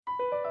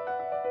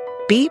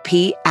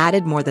BP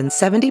added more than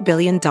 $70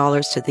 billion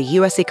to the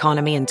U.S.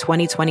 economy in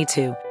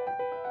 2022.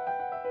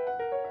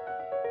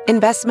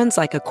 Investments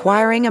like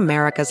acquiring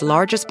America's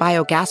largest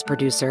biogas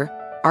producer,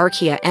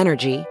 Archaea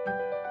Energy,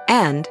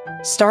 and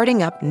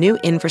starting up new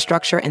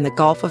infrastructure in the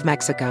Gulf of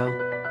Mexico.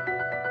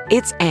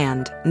 It's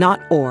and,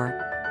 not or.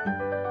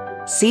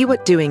 See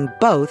what doing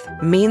both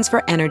means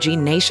for energy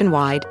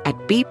nationwide at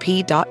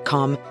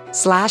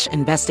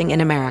bp.com/investing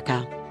in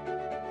America.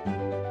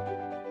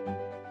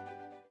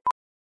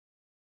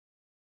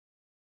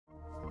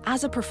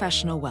 As a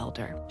professional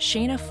welder,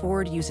 Shayna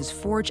Ford uses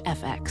Forge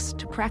FX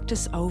to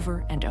practice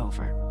over and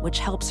over, which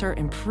helps her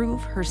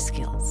improve her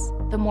skills.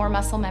 The more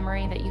muscle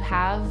memory that you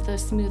have, the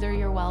smoother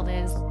your weld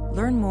is.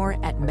 Learn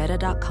more at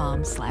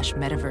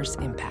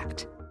meta.com/metaverse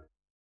impact.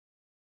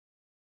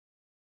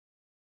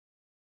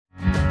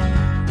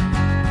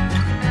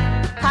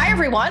 Hi,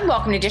 everyone.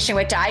 Welcome to Dishing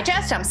with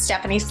Digest. I'm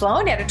Stephanie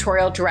Sloan,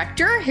 editorial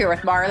director, here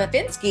with Mara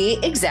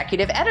Levinsky,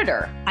 executive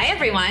editor. Hi,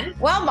 everyone.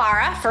 Well,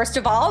 Mara, first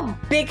of all,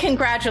 big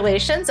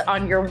congratulations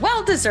on your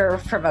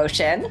well-deserved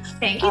promotion.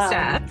 Thank you,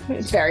 Steph.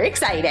 It's very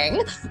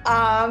exciting.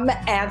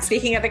 And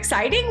speaking of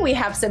exciting, we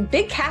have some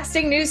big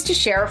casting news to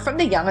share from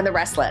The Young and the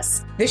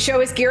Restless. The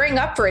show is gearing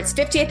up for its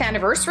 50th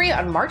anniversary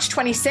on March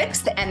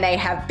 26th, and they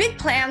have big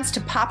plans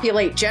to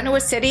populate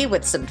Genoa City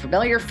with some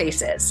familiar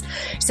faces.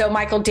 So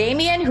Michael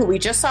Damian, who we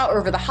just saw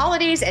over the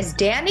holidays as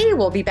Danny,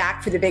 will be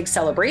back for the big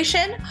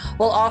celebration.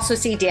 We'll also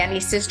see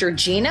Danny's sister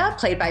Gina,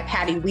 played by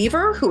Patty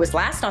Weaver, who was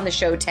last on the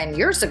show 10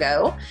 years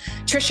ago.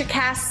 Trisha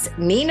Cass's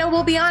Nina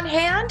will be on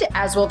hand,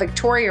 as will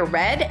Victoria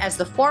Red as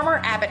the former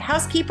Abbott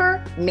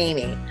housekeeper,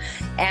 Mamie.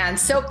 And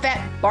soap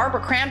vet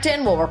Barbara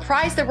Crampton will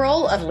reprise the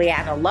role of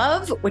Leanna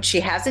Love, which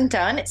she hasn't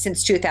done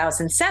since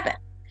 2007.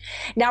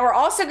 Now, we're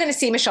also going to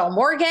see Michelle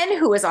Morgan,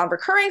 who is on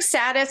recurring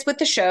status with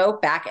the show,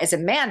 back as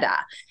Amanda.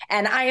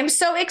 And I am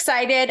so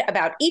excited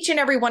about each and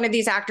every one of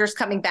these actors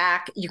coming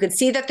back. You can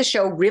see that the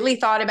show really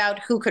thought about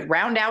who could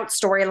round out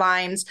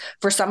storylines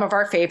for some of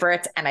our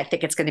favorites, and I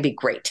think it's going to be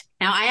great.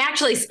 Now, I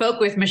actually spoke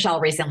with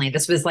Michelle recently.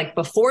 This was like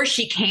before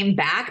she came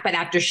back, but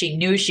after she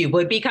knew she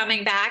would be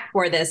coming back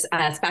for this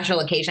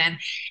special occasion.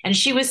 And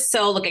she was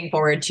so looking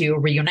forward to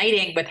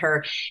reuniting with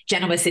her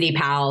Genoa City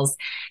pals.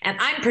 And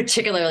I'm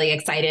particularly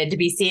excited to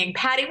be seeing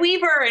Patty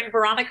Weaver and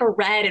Veronica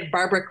Red and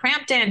Barbara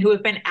Crampton, who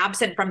have been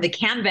absent from the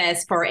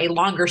canvas for a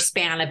longer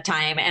span of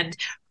time. And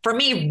for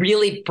me,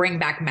 really bring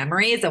back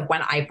memories of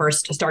when I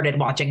first started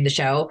watching the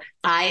show.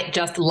 I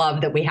just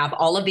love that we have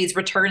all of these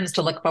returns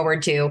to look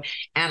forward to,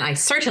 and I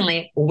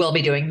certainly will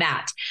be doing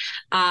that.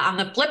 On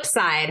the flip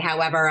side,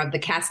 however, of the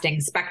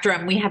casting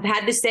spectrum, we have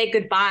had to say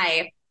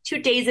goodbye to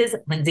Days'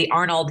 Lindsay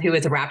Arnold, who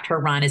has wrapped her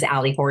run as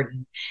Allie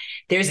Horton.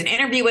 There's an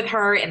interview with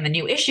her in the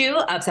new issue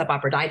of Soap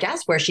Opera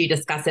Digest where she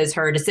discusses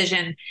her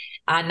decision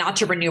not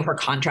to renew her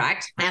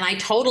contract. And I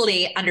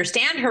totally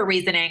understand her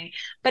reasoning,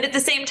 but at the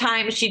same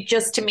time, she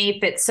just, to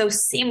me, fits so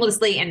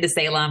seamlessly into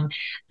Salem.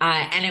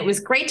 And it was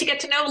great to get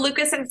to know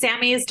Lucas and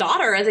Sammy's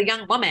daughter as a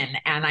young woman.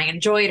 And I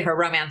enjoyed her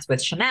romance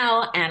with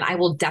Chanel, and I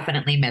will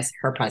definitely miss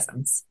her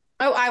presence.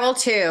 Oh, I will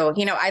too.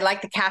 You know, I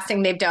like the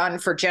casting they've done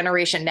for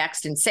Generation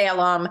Next in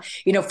Salem.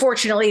 You know,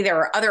 fortunately, there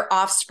are other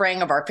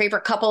offspring of our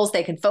favorite couples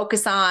they can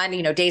focus on.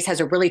 You know, Days has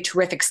a really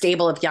terrific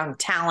stable of young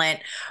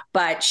talent,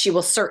 but she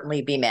will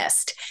certainly be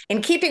missed.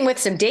 In keeping with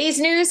some Days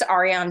news,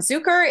 Ariane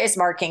Zucker is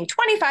marking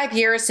 25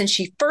 years since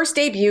she first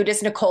debuted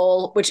as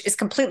Nicole, which is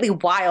completely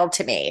wild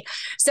to me.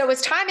 So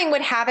as timing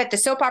would have it, the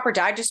Soap Opera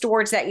Digest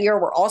Awards that year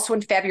were also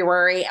in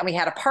February, and we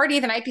had a party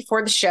the night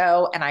before the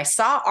show, and I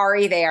saw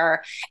Ari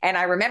there, and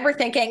I remember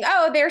thinking,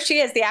 oh, there she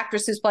is, the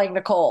actress who's playing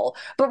Nicole.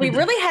 But we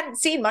really hadn't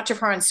seen much of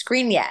her on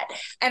screen yet.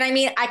 And I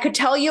mean, I could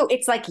tell you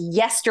it's like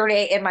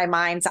yesterday in my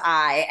mind's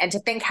eye. And to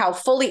think how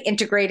fully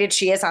integrated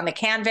she is on the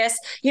canvas,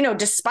 you know,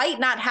 despite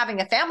not having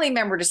a family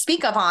member to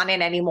speak of on it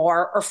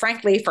anymore, or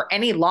frankly, for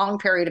any long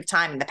period of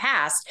time in the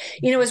past,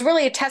 you know, is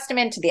really a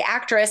testament to the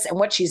actress and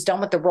what she's done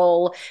with the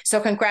role.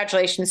 So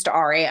congratulations to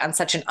Ari on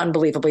such an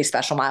unbelievably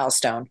special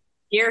milestone.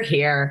 You're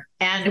here.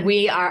 And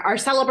we are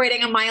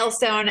celebrating a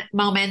milestone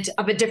moment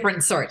of a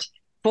different sort.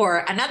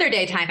 For another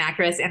daytime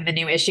actress in the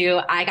new issue,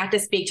 I got to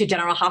speak to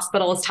General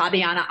Hospital's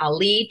Tabyana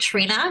Ali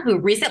Trina, who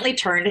recently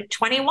turned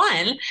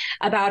 21,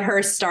 about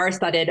her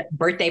star-studded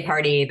birthday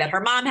party that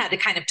her mom had to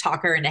kind of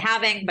talk her into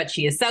having, but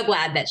she is so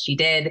glad that she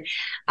did.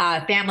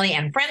 Family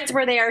and friends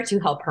were there to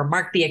help her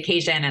mark the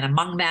occasion, and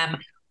among them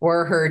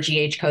were her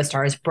GH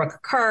co-stars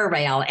Brooke Kerr,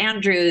 Raelle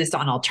Andrews,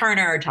 Donald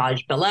Turner,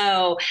 Taj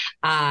Below,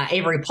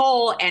 Avery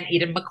Pohl, and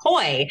Eden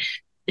McCoy.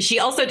 She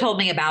also told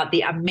me about the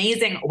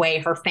amazing way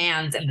her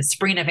fans, and the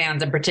Sabrina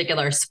fans in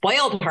particular,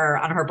 spoiled her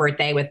on her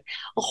birthday with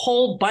a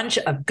whole bunch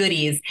of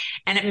goodies.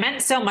 And it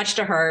meant so much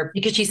to her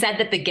because she said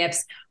that the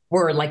gifts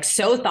were like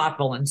so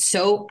thoughtful and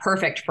so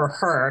perfect for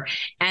her.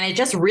 And it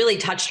just really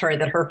touched her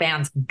that her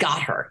fans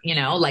got her,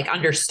 like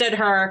understood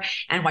her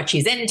and what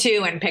she's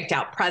into and picked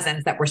out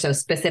presents that were so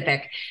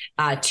specific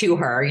to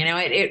her.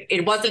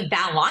 It wasn't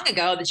that long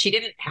ago that she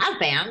didn't have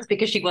fans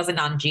because she wasn't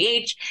on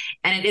GH,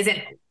 and it isn't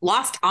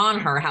lost on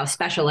her how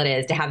special it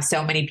is to have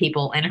so many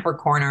people in her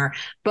corner,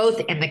 both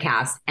in the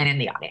cast and in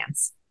the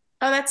audience.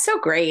 Oh, that's so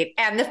great.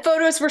 And the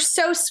photos were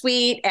so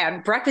sweet.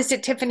 And Breakfast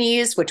at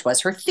Tiffany's, which was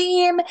her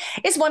theme,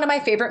 is one of my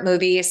favorite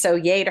movies. So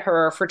yay to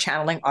her for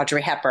channeling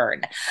Audrey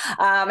Hepburn.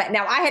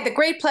 Now, I had the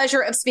great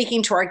pleasure of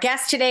speaking to our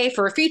guest today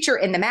for a feature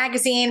in the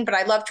magazine, but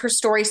I loved her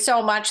story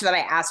so much that I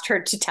asked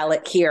her to tell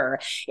it here.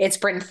 It's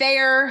Bryn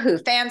Thayer, who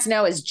fans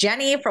know as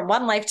Jenny from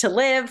One Life to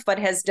Live, but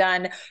has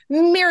done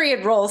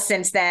myriad roles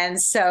since then.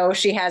 So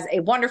she has a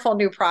wonderful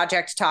new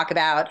project to talk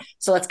about.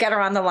 So let's get her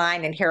on the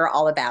line and hear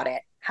all about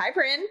it. Hi,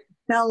 Bryn.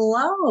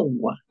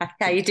 Hello.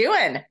 How you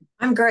doing?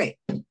 I'm great.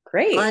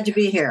 Great. Glad to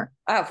be here.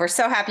 Oh, we're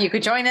so happy you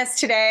could join us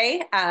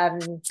today.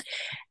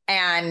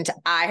 And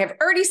I have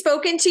already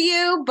spoken to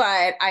you,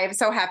 but I am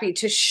so happy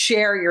to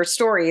share your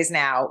stories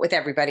now with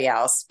everybody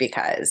else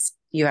because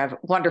you have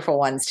wonderful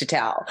ones to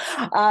tell.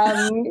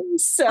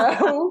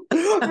 So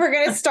we're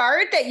going to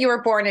start that you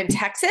were born in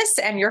Texas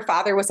and your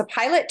father was a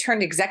pilot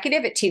turned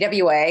executive at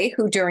TWA,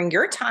 who during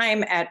your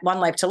time at One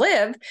Life to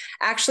Live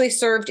actually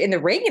served in the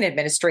Reagan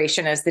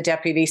administration as the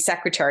Deputy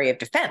Secretary of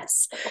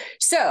Defense.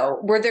 So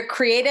were the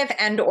creative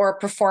and or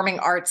performing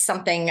arts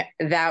something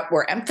that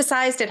were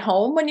emphasized at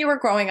home when you were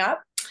growing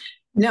up?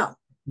 No.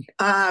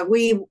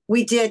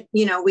 We did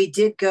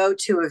go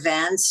to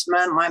events.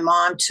 My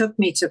mom took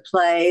me to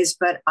plays,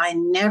 but I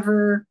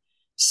never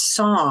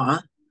saw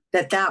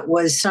that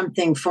was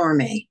something for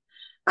me.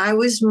 I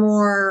was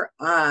more,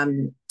 I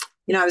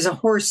was a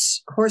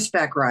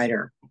horseback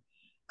rider,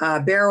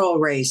 barrel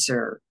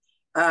racer.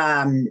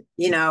 I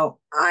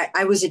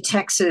was a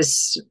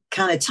Texas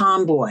kind of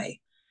tomboy.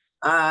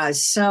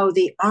 So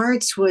the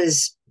arts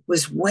was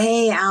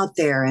way out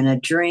there and a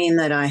dream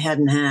that I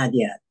hadn't had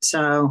yet.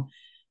 So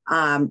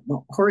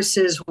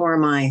horses were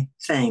my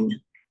thing.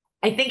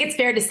 I think it's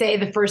fair to say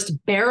the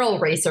first barrel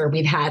racer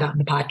we've had on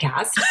the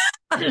podcast.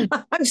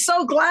 I'm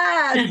so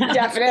glad.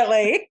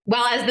 Definitely.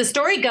 Well, as the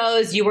story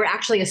goes, you were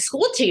actually a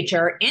school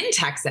teacher in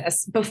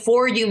Texas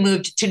before you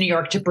moved to New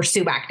York to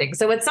pursue acting.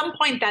 So at some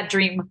point that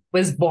dream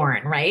was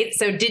born, right?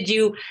 So did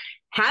you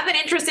have an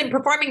interest in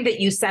performing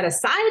that you set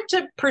aside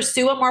to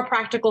pursue a more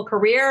practical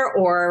career,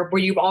 or were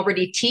you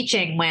already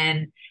teaching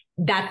when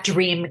that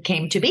dream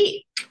came to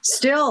be?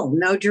 Still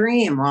no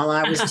dream while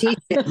I was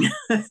teaching.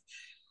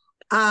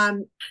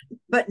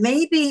 But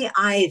maybe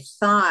I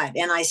thought,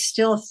 and I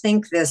still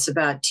think this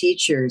about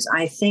teachers,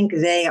 I think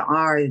they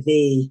are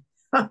the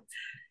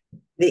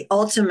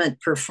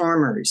ultimate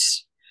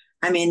performers.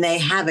 I mean, they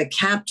have a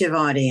captive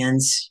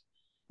audience.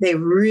 They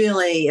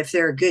really, if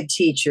they're a good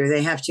teacher,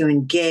 they have to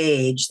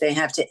engage, they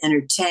have to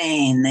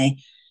entertain,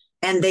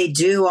 they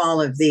do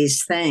all of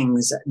these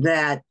things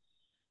that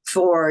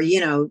for,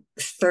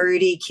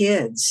 30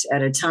 kids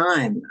at a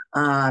time.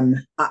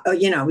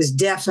 It was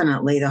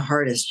definitely the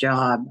hardest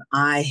job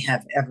I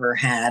have ever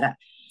had.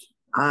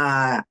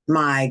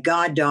 My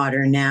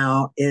goddaughter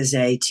now is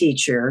a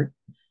teacher,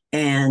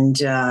 and,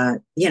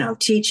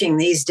 teaching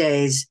these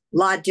days, a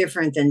lot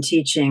different than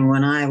teaching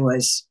when I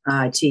was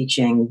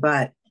teaching.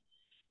 But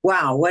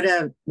wow, what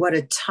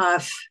a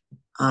tough,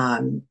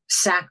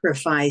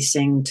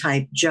 sacrificing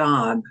type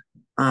job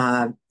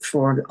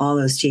for all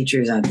those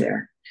teachers out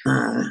there.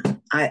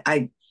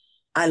 I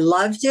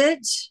loved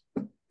it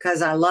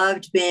because I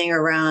loved being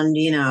around,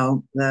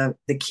 the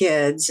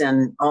kids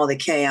and all the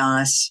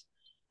chaos.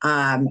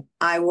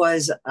 I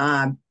was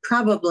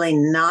probably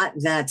not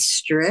that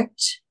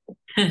strict.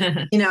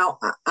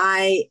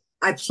 I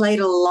played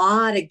a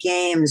lot of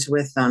games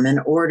with them in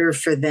order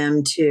for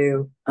them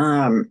to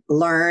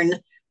learn,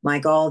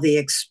 like all the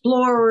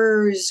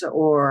explorers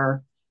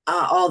or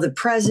all the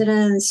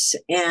presidents,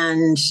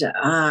 and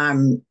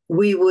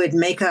we would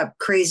make up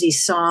crazy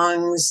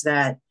songs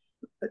that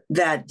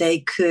they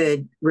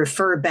could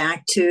refer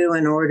back to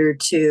in order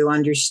to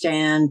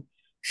understand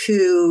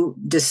who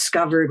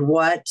discovered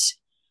what,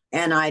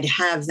 and I'd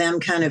have them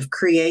kind of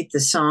create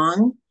the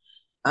song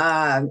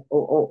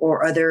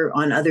or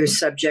other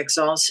subjects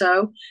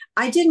also.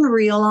 I didn't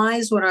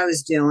realize what I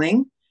was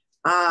doing.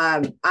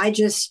 I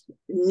just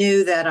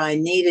knew that I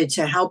needed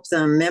to help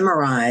them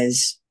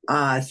memorize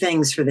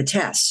things for the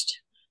test.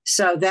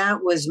 So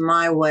that was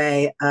my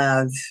way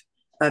of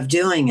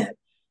doing it.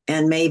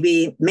 And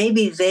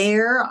maybe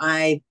there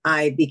I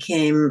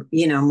became,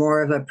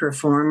 more of a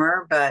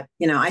performer, but,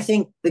 I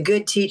think the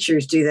good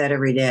teachers do that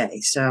every day.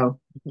 So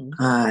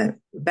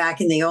back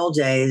in the old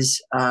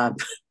days,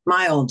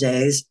 my old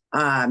days,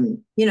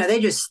 they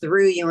just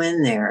threw you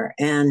in there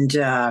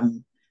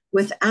and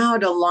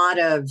without a lot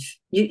of,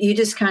 you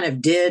just kind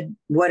of did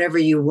whatever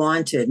you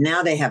wanted.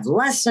 Now they have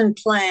lesson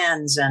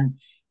plans and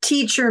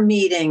teacher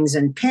meetings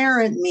and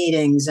parent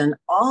meetings and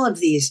all of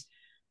these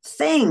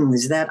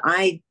things that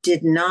I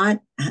did not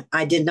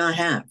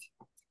have.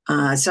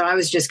 So I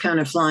was just kind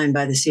of flying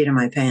by the seat of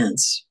my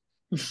pants.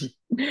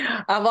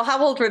 Well,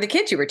 how old were the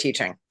kids you were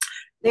teaching?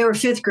 They were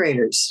fifth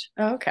graders.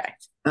 Oh, okay.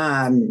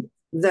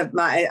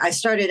 I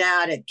started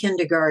out at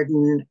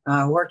kindergarten,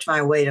 worked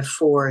my way to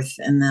fourth,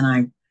 and then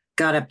I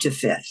got up to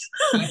fifth.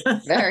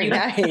 Very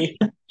nice.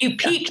 You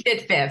peaked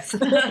at fifth.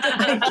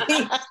 I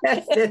peaked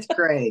at fifth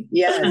grade.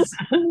 Yes.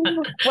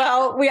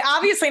 Well, we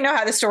obviously know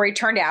how the story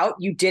turned out.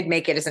 You did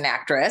make it as an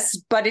actress,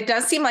 but it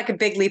does seem like a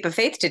big leap of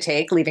faith to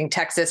take, leaving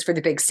Texas for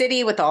the big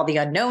city with all the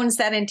unknowns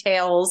that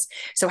entails.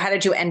 So how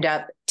did you end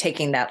up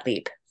taking that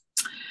leap?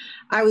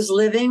 I was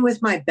living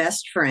with my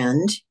best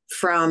friend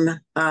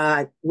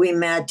we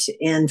met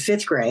in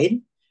fifth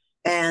grade.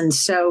 And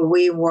so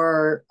we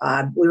were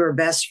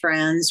best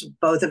friends.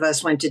 Both of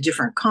us went to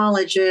different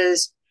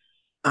colleges,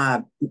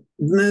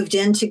 moved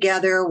in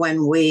together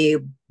when we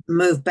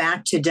moved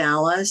back to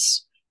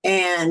Dallas.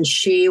 And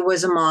she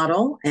was a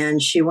model,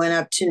 and she went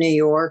up to New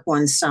York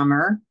one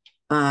summer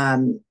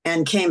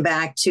and came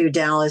back to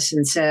Dallas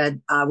and said,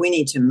 we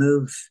need to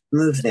move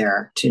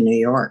there to New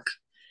York.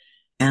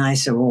 And I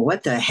said, well,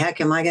 what the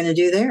heck am I going to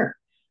do there?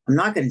 I'm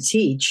not going to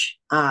teach,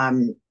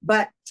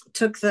 but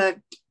took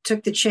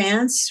the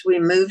chance. We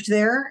moved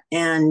there,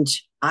 and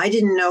I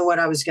didn't know what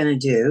I was going to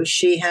do.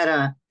 She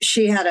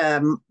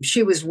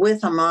was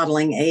with a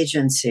modeling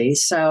agency.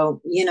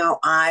 So,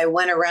 I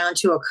went around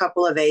to a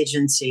couple of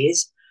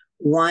agencies.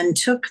 One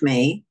took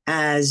me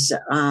as,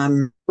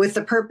 with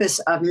the purpose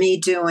of me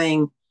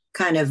doing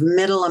kind of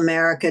middle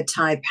America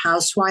type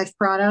housewife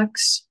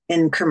products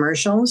in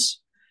commercials.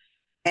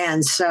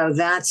 And so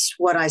that's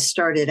what I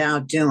started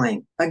out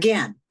doing.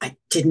 Again, I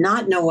did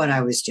not know what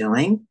I was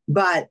doing,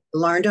 but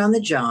learned on the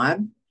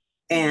job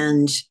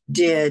and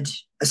did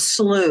a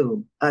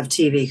slew of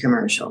TV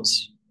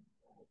commercials.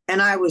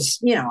 And I was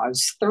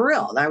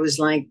thrilled. I was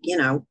like,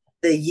 the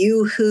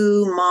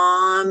Yoo-Hoo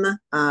Mom,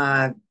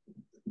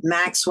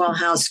 Maxwell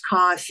House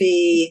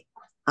Coffee,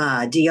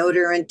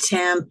 deodorant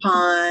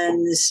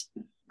tampons,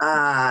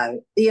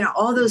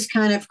 all those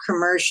kind of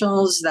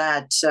commercials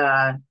that,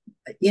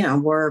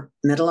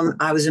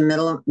 I was a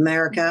middle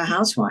America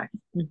housewife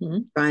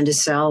trying to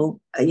sell,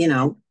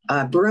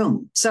 a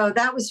broom. So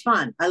that was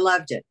fun. I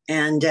loved it.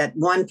 And at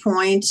one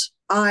point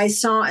I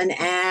saw an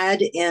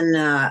ad in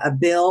a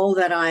bill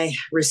that I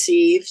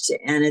received,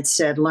 and it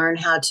said, learn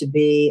how to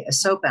be a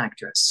soap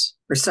actress,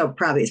 or soap,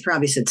 it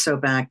probably said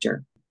soap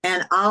actor.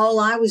 And all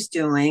I was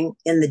doing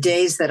in the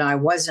days that I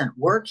wasn't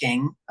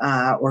working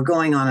or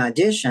going on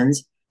auditions,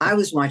 I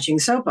was watching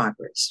soap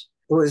operas.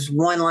 It was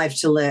One Life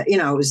to Live.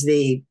 It was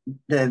the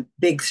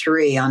big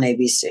three on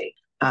ABC.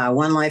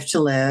 One Life to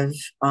Live,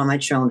 All My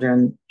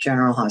Children,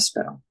 General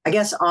Hospital. I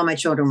guess All My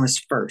Children was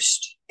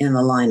first in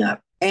the lineup.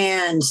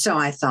 And so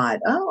I thought,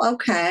 oh,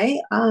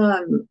 okay,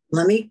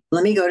 let me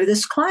go to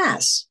this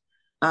class.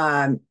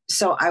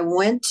 So I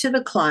went to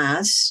the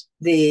class.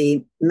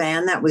 The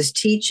man that was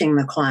teaching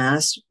the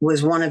class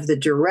was one of the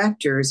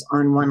directors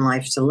on One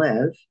Life to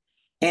Live.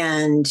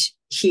 And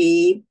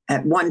he,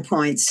 at one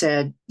point,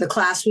 said the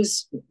class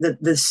was,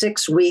 the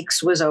 6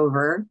 weeks was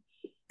over.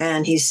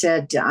 And he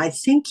said, I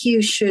think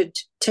you should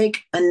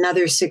take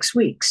another 6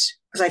 weeks,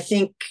 because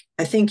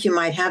I think you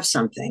might have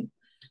something.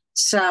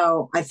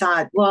 So I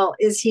thought, well,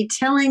 is he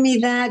telling me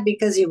that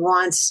because he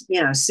wants,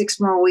 6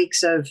 more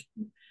weeks of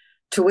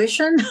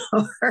tuition,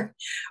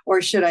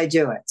 or should I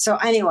do it? So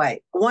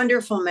anyway,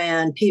 wonderful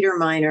man, Peter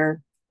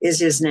Miner is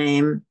his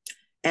name.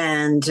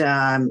 And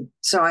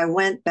so I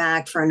went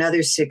back for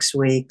another 6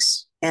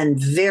 weeks. And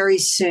very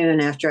soon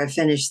after I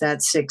finished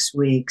that 6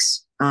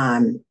 weeks,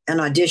 an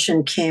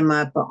audition came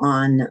up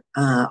on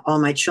All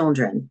My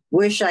Children.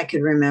 Wish I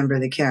could remember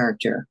the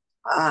character.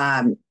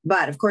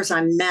 But of course,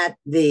 I met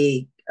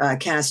the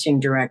casting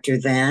director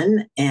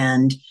then,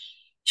 and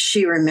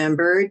she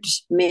remembered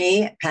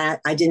me.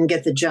 I didn't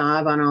get the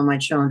job on All My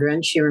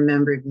Children. She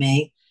remembered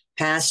me,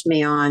 passed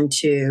me on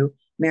to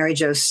Mary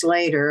Jo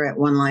Slater at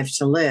One Life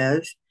to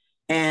Live.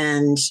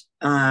 And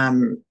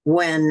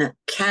when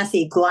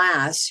Kathy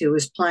Glass, who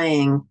was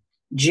playing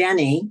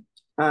Jenny,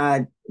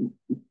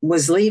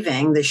 was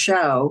leaving the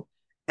show,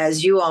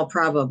 as you all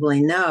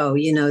probably know,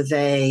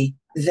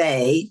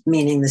 they,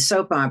 meaning the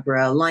soap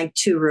opera, like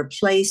to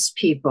replace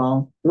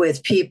people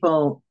with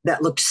people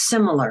that looked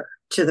similar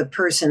to the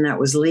person that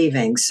was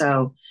leaving.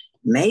 So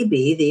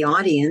maybe the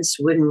audience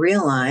wouldn't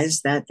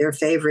realize that their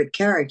favorite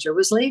character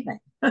was leaving.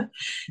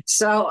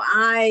 So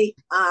I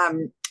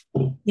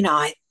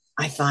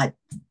thought,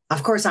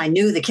 of course, I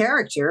knew the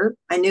character.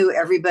 I knew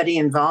everybody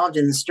involved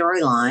in the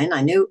storyline.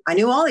 I knew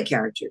all the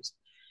characters.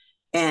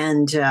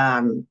 And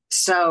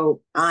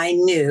so I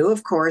knew,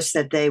 of course,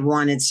 that they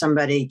wanted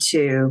somebody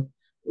to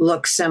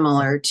look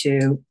similar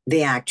to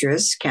the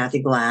actress,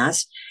 Kathy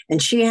Glass.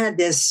 And she had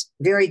this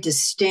very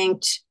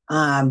distinct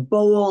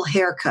bowl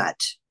haircut.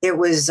 It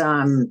was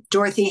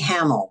Dorothy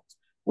Hamill,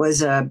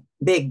 was a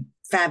big,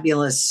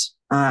 fabulous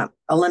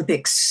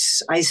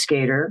Olympics ice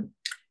skater.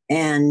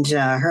 And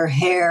her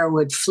hair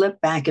would flip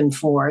back and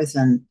forth,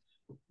 and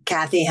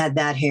Kathy had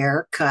that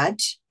hair cut.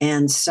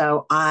 And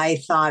so I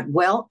thought,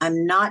 well,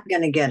 I'm not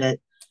going to get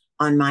it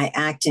on my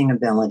acting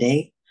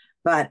ability,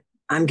 but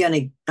I'm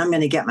gonna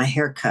get my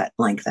hair cut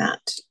like that.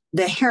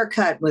 The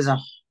haircut was a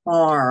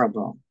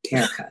horrible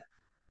haircut.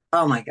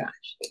 Oh my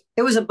gosh,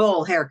 it was a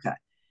bowl haircut,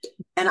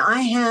 and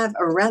I have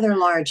a rather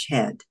large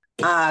head,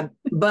 but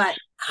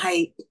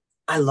I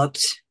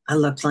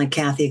looked like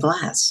Kathy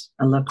Glass.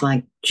 I looked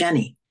like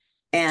Jenny,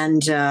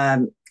 and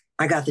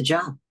I got the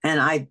job, and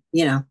I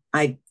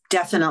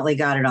definitely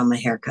got it on my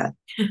haircut.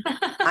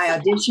 I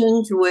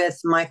auditioned with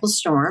Michael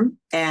Storm,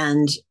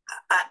 and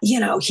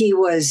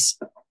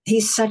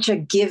he's such a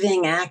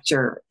giving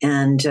actor.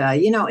 And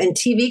in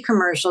TV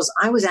commercials,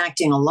 I was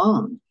acting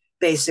alone,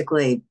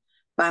 basically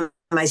by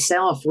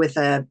myself with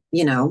a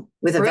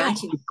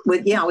vacuum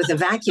with a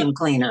vacuum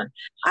cleaner.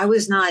 I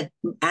was not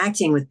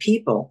acting with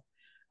people.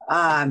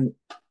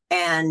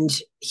 And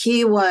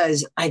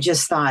I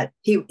just thought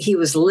he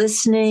was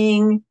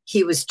listening.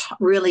 He was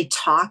really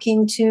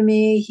talking to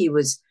me. He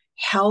was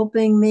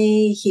helping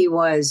me.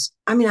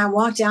 I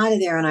walked out of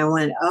there and I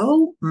went,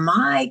 oh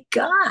my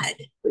God,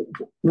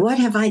 what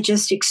have I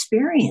just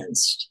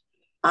experienced?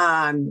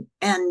 I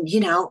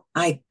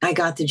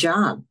got the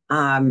job.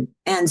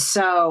 And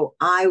so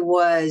it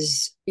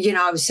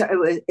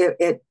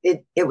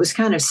was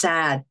kind of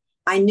sad.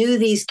 I knew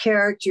these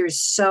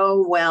characters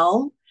so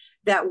well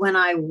that when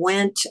I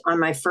went on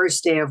my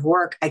first day of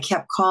work, I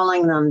kept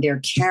calling them their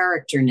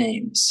character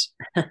names.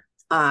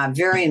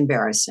 Very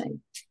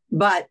embarrassing.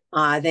 But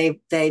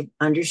they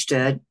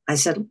understood. I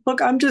said,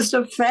 look, I'm just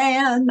a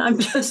fan.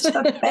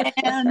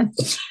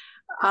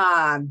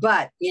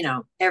 But,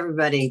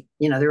 everybody,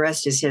 the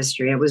rest is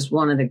history. It was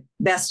one of the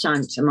best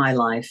times of my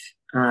life.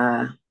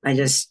 I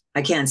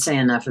can't say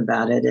enough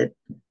about it.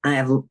 I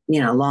have,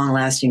 long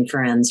lasting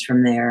friends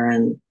from there,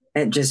 and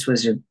it just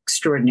was an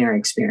extraordinary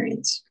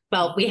experience.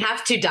 Well, we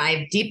have to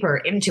dive deeper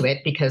into it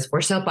because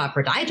we're Soap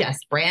Opera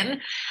Digest, Brynn.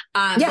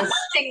 The one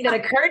thing that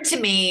occurred to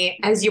me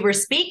as you were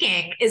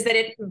speaking is that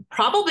it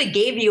probably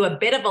gave you a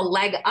bit of a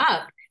leg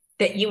up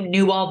that you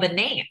knew all the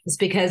names,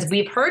 because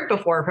we've heard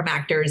before from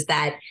actors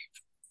that,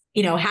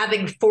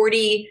 having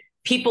 40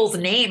 people's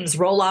names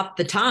roll off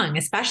the tongue,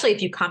 especially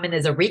if you come in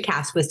as a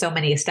recast with so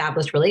many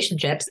established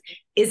relationships,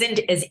 isn't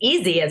as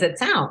easy as it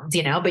sounds,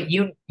 but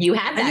you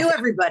had that. I knew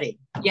everybody.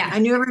 Yeah. I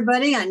knew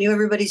everybody. I knew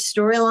everybody's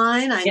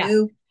storyline. I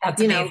knew,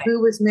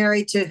 who was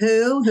married to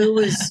who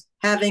was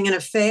having an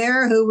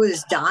affair, who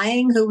was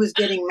dying, who was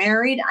getting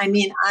married. I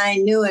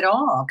knew it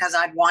all because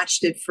I'd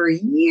watched it for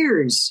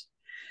years.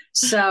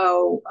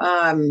 So,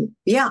 I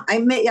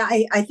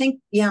think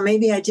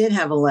maybe I did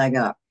have a leg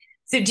up.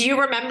 So do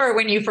you remember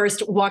when you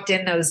first walked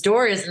in those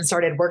doors and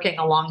started working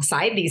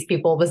alongside these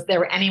people, was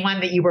there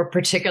anyone that you were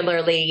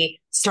particularly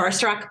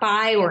starstruck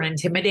by or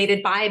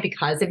intimidated by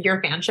because of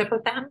your fanship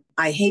of them?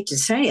 I hate to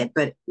say it,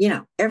 but,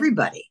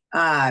 everybody.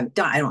 I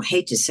don't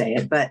hate to say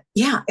it, but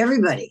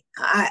everybody.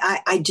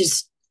 I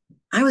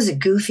was a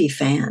goofy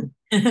fan.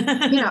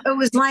 It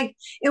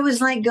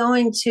was like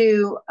going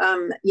to,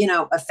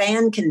 a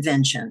fan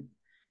convention,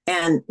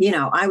 and,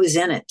 I was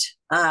in it.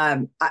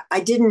 I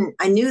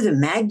knew the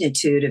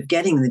magnitude of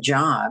getting the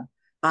job,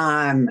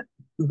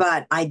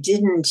 but I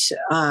didn't,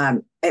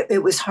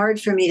 it was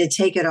hard for me to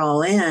take it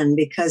all in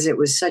because it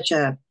was such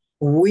a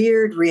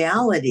weird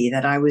reality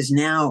that I was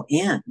now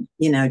in,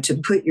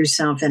 to put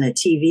yourself in a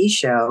TV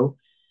show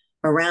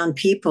around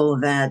people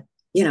that,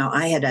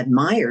 I had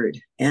admired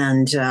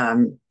and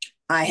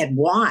I had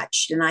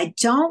watched. And I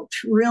don't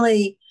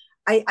really,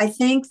 I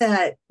think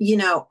that,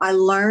 I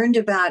learned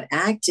about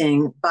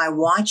acting by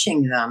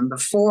watching them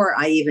before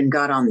I even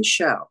got on the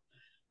show.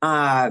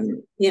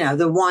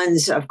 The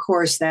ones, of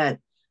course, that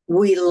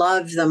we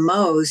love the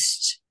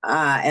most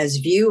as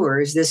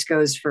viewers, this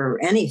goes for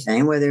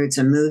anything, whether it's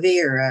a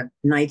movie or a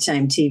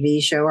nighttime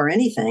TV show or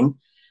anything,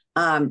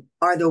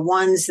 are the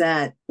ones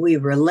that we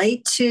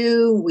relate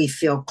to, we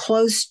feel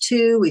close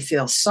to, we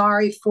feel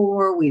sorry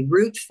for, we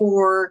root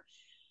for.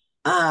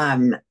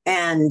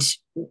 And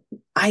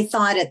I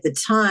thought at the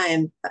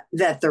time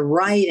that the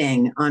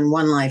writing on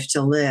One Life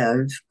to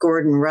Live,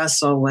 Gordon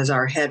Russell was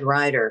our head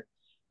writer,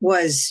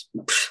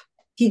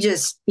 he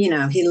just,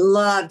 he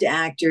loved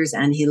actors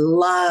and he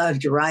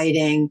loved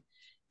writing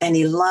and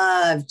he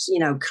loved,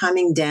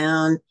 coming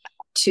down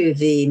to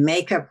the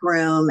makeup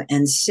room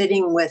and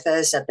sitting with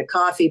us at the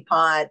coffee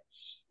pot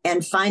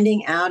and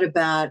finding out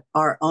about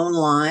our own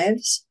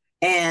lives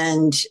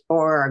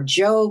or our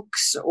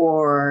jokes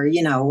or,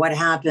 what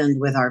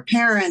happened with our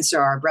parents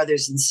or our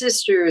brothers and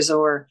sisters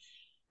or,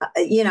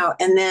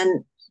 and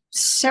then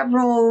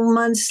several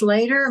months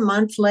later, a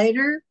month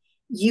later,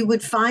 you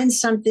would find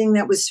something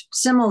that was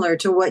similar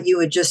to what you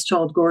had just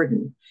told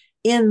Gordon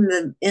in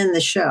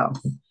the show.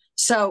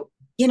 So,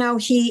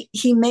 he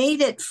made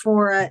it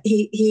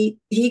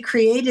he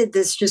created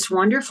this just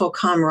wonderful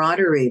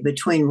camaraderie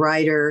between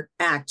writer,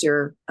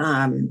 actor,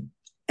 and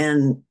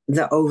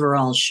the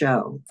overall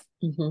show.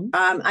 Mm-hmm.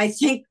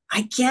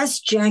 I guess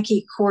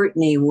Jackie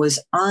Courtney was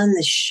on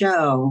the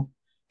show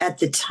at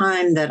the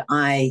time that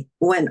I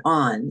went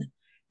on.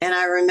 And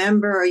I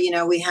remember,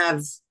 we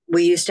have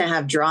we used to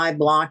have dry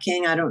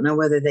blocking. I don't know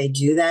whether they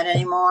do that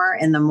anymore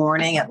in the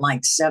morning at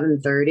like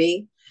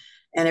 7:30.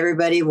 And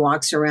everybody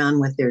walks around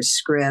with their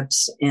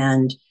scripts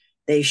and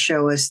they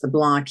show us the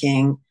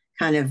blocking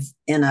kind of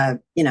in a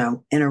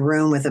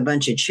room with a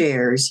bunch of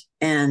chairs.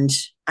 And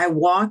I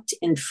walked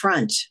in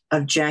front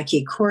of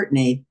Jackie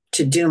Courtney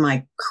to do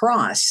my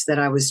cross that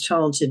I was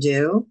told to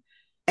do.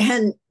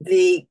 And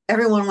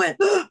everyone went,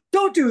 "Oh,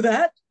 don't do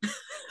that."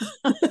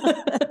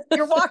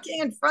 You're walking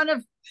in front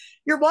of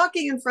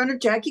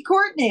Jackie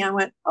Courtney. I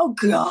went, "Oh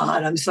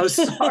God, I'm so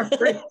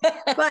sorry."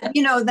 But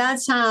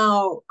that's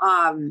how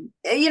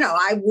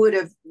I would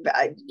have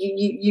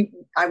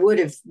I would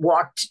have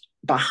walked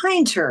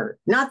behind her.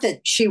 Not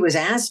that she was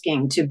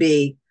asking to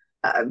be,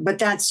 but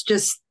that's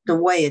just the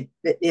way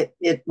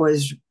it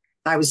was.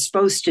 I was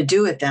supposed to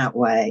do it that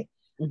way.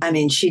 Mm-hmm. I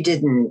mean, she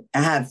didn't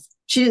have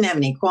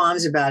any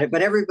qualms about it,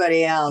 but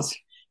everybody else,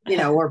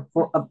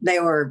 they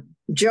were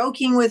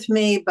joking with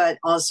me, but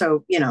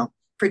also,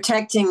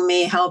 protecting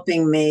me,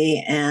 helping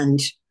me, and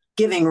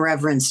giving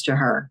reverence to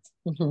her.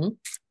 Mm-hmm.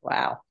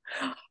 Wow.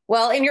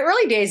 Well, in your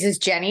early days as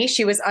Jenny,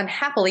 she was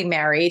unhappily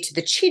married to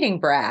the cheating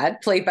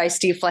Brad, played by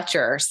Steve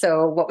Fletcher.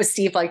 So what was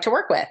Steve like to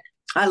work with?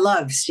 I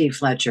love Steve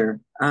Fletcher.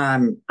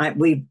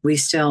 We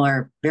still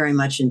are very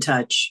much in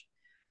touch.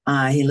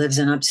 He lives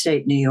in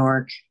upstate New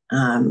York.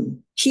 I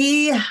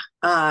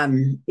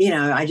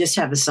just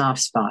have a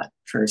soft spot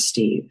for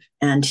Steve.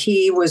 And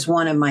he was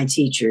one of my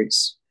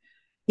teachers.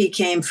 He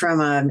came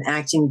from an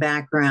acting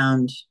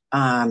background.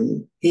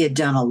 He had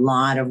done a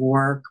lot of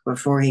work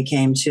before he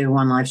came to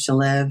One Life to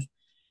Live.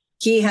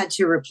 He had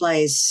to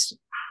replace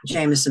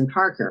Jameson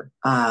Parker.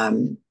 I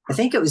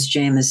think it was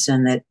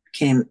Jameson that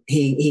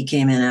he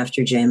came in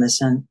after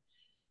Jameson.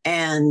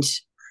 And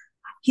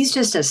he's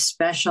just a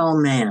special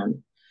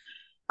man.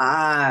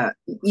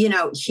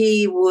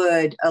 He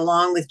would,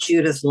 along with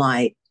Judith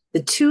Light,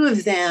 the two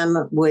of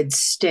them would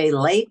stay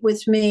late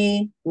with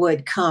me,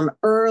 would come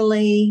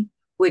early,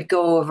 would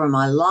go over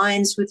my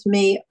lines with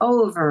me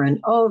over and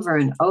over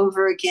and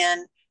over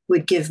again,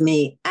 would give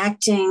me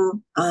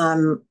acting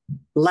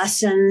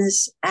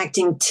lessons,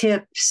 acting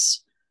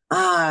tips,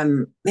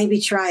 maybe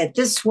try it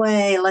this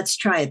way, let's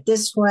try it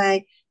this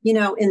way.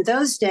 In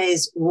those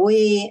days,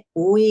 we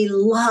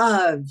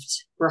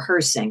loved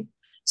rehearsing.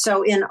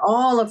 So in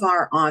all of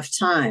our off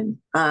time,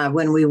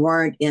 when we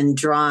weren't in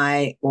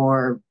dry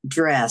or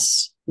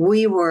dress,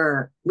 we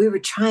were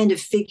trying to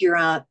figure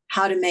out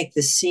how to make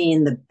the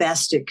scene the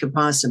best it could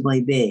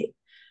possibly be.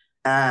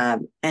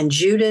 And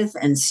Judith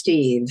and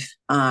Steve,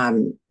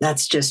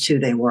 that's just who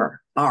they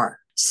are.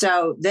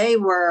 So they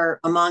were,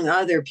 among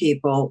other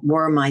people,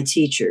 were my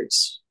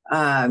teachers.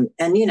 And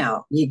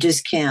you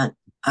just can't.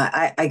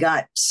 I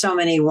got so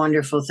many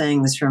wonderful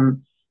things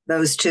from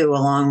those two,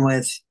 along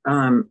with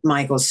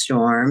Michael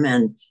Storm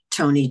and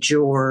Tony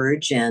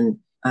George and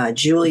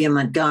Julia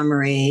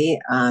Montgomery.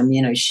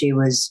 She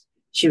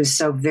was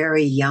so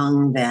very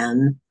young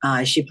then.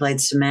 She played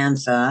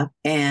Samantha,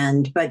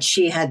 but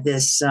she had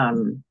this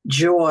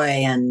joy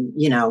and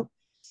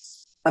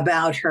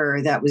about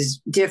her that was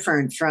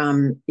different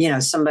from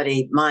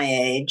somebody my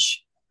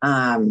age.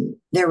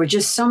 There were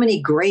just so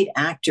many great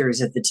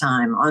actors at the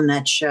time on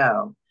that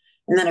show,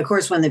 and then of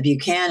course when the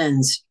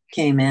Buchanans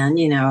came in,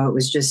 it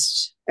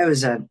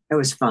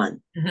was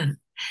fun. Mm-hmm.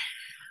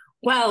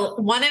 Well,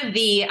 one of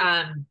the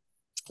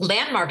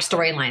landmark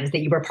storylines that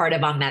you were part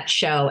of on that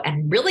show,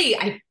 and really,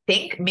 I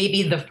think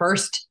maybe the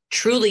first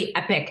truly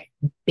epic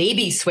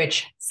baby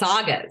switch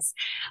sagas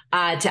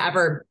to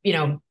ever,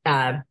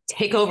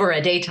 take over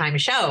a daytime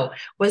show,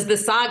 was the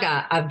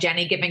saga of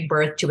Jenny giving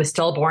birth to a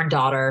stillborn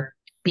daughter,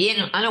 being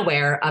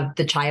unaware of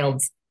the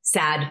child's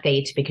sad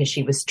fate because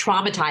she was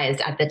traumatized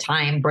at the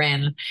time,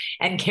 Bryn,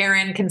 and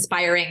Karen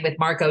conspiring with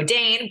Mark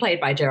O'Dane, played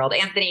by Gerald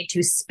Anthony,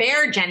 to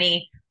spare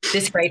Jenny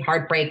this great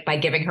heartbreak by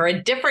giving her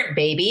a different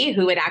baby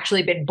who had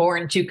actually been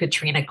born to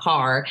Katrina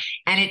Carr.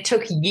 And it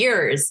took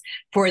years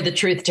for the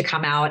truth to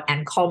come out,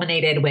 and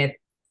culminated with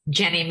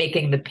Jenny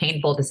making the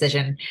painful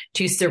decision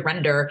to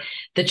surrender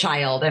the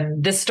child.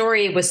 And this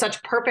story was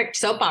such perfect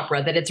soap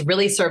opera that it's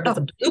really served as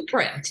a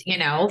blueprint,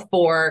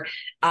 for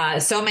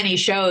so many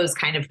shows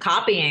kind of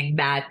copying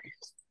that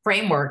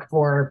framework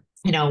for,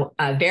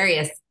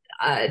 various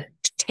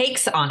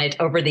takes on it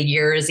over the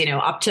years,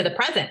 up to the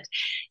present.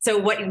 So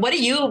what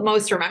do you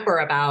most remember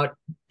about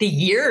the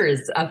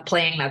years of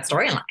playing that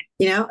storyline?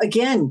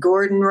 Again,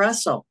 Gordon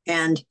Russell,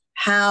 and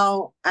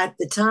how at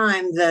the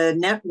time the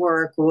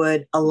network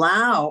would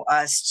allow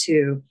us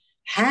to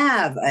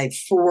have a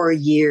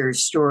 4-year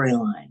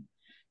storyline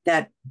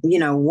that,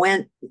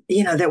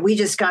 that we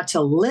just got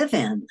to live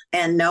in,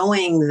 and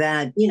knowing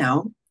that,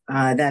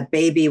 that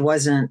baby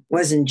wasn't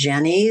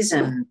Jenny's,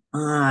 and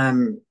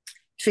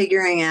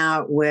figuring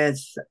out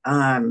with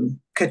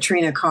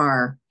Katrina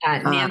Carr.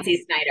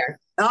 Nancy Snyder.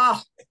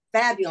 Oh,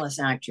 fabulous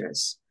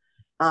actress.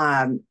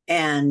 And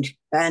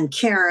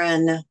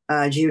Karen,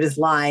 Judith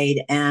Light,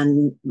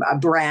 and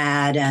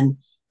Brad and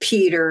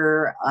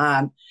Peter.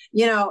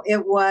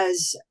 It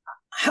was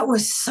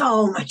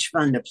so much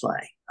fun to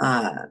play.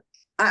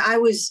 I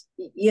was,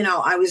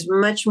 I was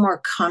much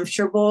more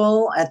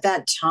comfortable at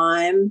that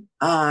time.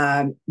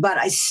 But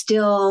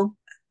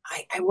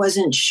I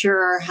wasn't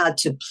sure how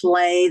to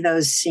play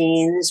those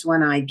scenes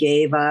when I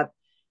gave up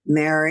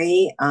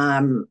Mary.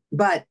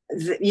 But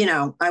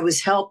I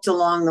was helped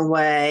along the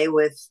way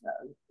with,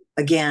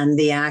 again,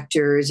 the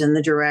actors and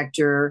the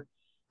director.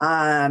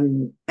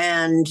 And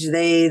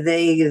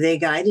they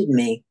guided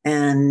me.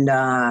 And,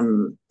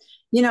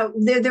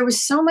 there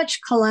was so much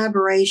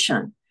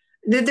collaboration.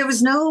 There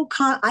was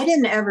I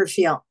didn't ever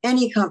feel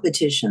any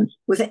competition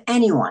with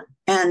anyone.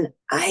 And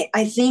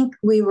I think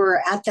we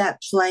were at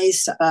that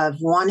place of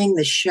wanting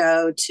the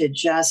show to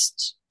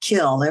just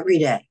kill every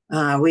day.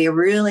 We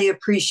really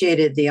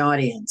appreciated the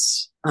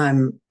audience.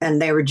 And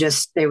they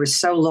were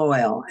so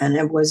loyal. And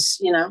it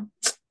was,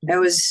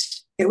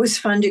 it was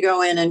fun to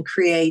go in and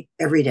create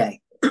every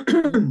day.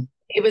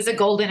 It was a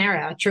golden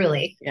era,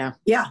 truly. Yeah.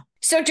 Yeah.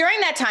 So during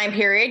that time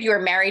period, you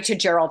were married to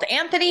Gerald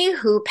Anthony,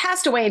 who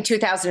passed away in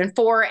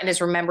 2004 and is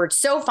remembered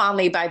so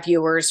fondly by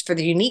viewers for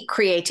the unique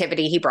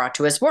creativity he brought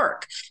to his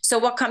work. So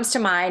what comes to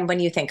mind when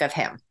you think of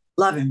him?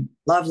 Love him.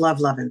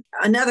 Love him.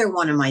 Another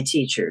one of my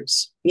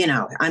teachers,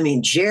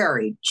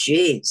 Jerry,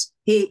 geez.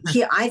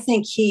 I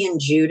think he and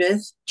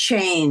Judith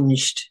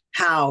changed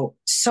how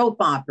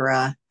soap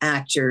opera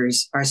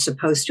actors are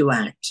supposed to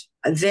act.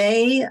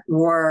 They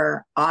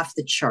were off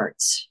the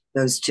charts,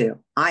 those two,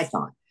 I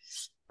thought.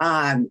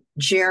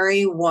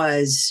 Jerry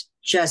was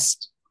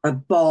just a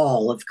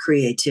ball of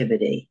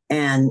creativity.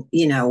 And,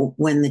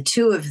 when the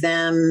two of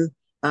them,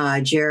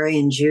 Jerry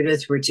and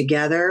Judith, were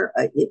together,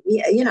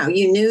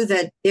 you knew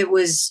that it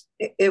was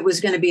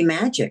going to be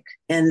magic,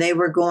 and they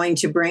were going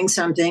to bring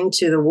something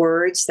to the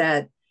words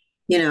that,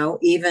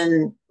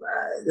 even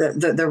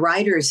the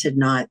writers had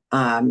not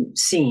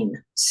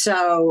seen.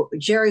 So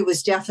Jerry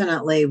was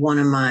definitely one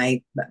of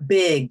my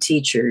big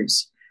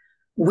teachers.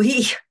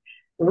 We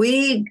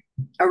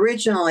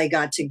originally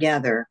got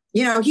together.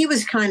 He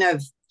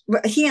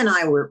and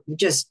I were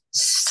just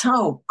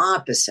so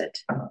opposite.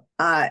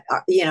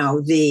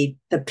 The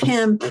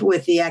pimp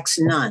with the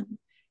ex-nun,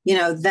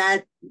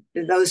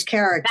 those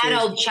characters.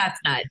 That old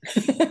chestnut.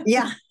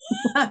 Yeah.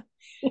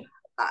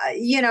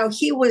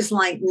 He was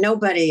like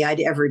nobody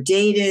I'd ever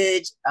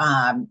dated,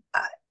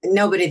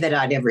 nobody that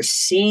I'd ever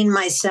seen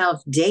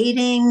myself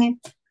dating,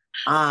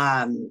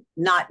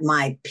 not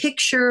my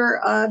picture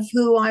of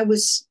who I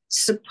was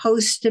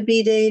supposed to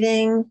be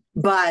dating,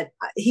 but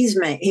he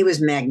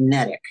was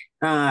magnetic.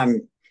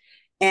 And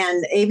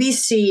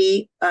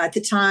ABC at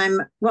the time,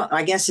 well,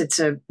 I guess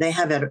they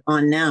have it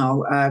on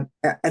now.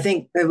 I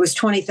think it was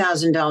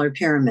 $20,000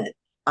 Pyramid.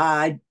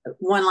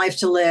 One Life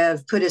to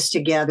Live put us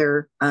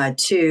together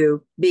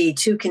to be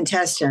two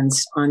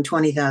contestants on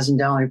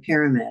 $20,000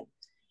 Pyramid.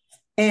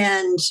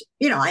 And,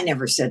 I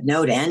never said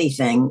no to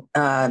anything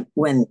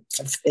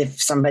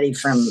if somebody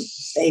from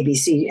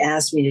ABC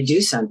asked me to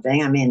do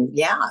something.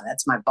 Yeah,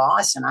 that's my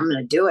boss and I'm going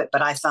to do it.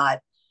 But I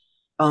thought,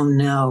 oh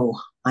no,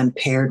 I'm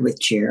paired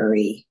with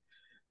Jerry.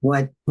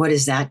 What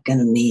is that going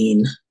to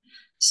mean?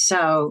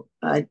 So,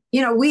 we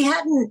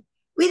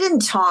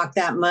didn't talk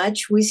that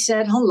much. We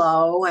said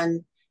hello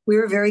and we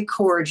were very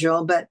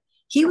cordial, but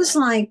he was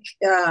like,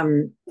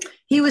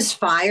 he was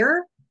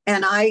fire.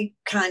 And I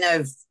kind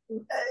of,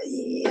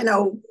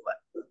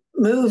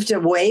 moved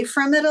away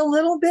from it a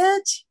little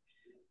bit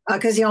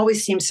because he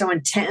always seemed so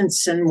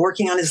intense and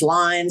working on his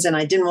lines. And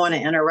I didn't want to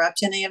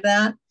interrupt any of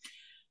that.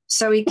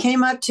 So he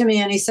came up to me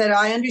and he said,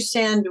 I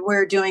understand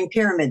we're doing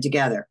Pyramid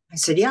together. I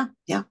said, yeah.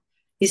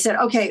 He said,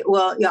 okay,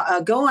 well,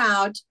 go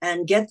out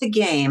and get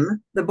the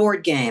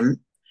board game,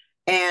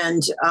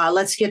 and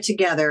let's get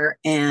together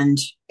and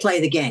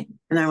play the game.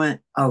 And I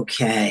went,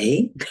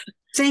 okay,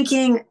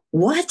 thinking,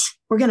 what?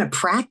 We're going to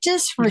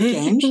practice for a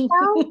game show?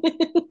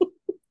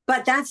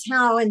 But that's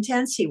how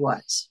intense he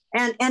was.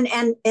 And in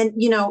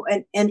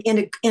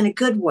a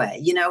good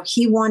way,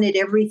 he wanted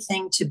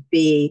everything to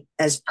be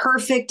as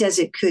perfect as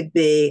it could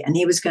be. And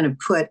he was going to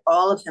put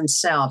all of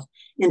himself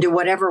into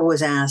whatever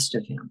was asked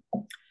of him.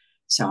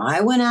 So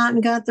I went out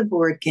and got the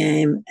board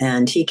game,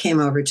 and he came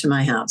over to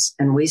my house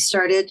and we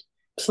started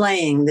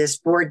playing this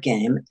board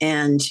game.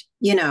 And,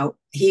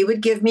 he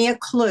would give me a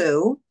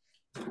clue.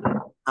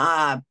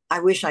 I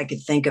wish I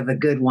could think of a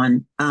good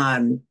one.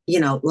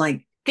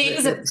 Like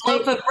things a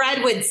loaf of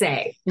bread would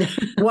say.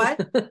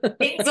 What?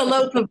 Things a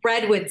loaf of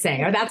bread would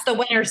say, or that's the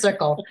winner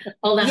circle.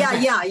 Hold on.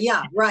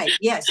 Yeah. Right.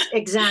 Yes,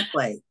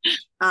 exactly.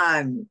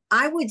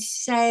 I would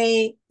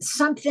say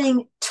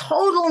something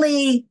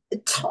totally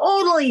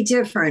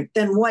different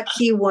than what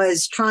he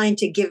was trying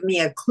to give me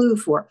a clue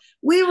for.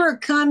 We were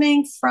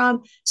coming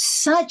from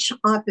such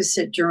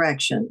opposite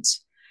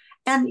directions.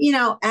 And,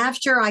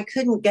 after I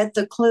couldn't get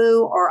the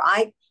clue,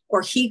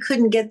 or he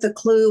couldn't get the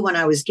clue when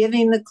I was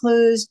giving the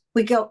clues,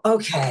 we go,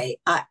 okay,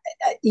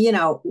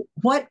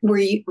 what were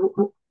you?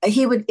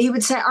 He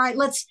would say, all right,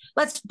 let's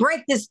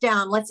break this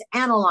down. Let's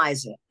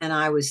analyze it. And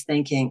I was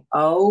thinking,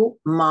 oh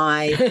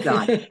my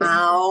God,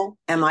 how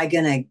am I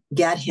going to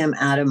get him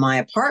out of my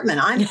apartment?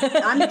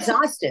 I'm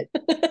exhausted.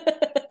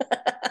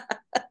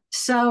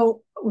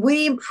 So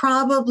We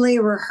probably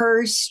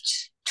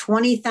rehearsed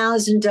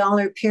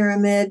 $20,000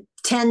 pyramid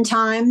 10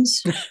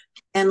 times.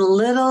 And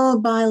little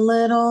by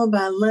little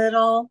by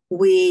little,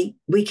 we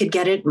could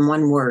get it in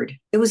one word.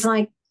 It was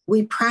like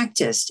we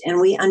practiced and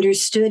we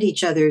understood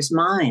each other's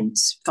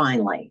minds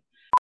finally.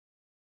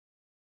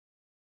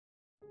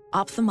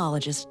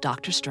 Ophthalmologist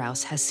Dr.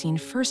 Strauss has seen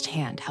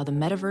firsthand how the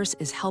metaverse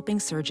is helping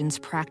surgeons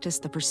practice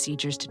the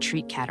procedures to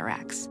treat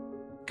cataracts.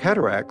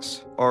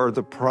 Cataracts are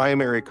the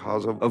primary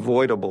cause of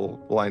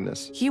avoidable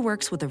blindness. He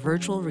works with a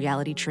virtual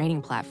reality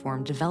training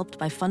platform developed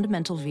by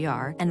Fundamental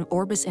VR and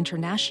Orbis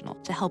International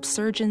to help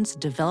surgeons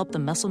develop the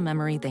muscle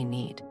memory they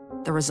need.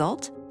 The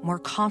result? More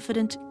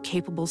confident,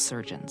 capable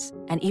surgeons.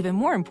 And even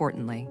more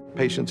importantly,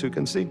 Patients who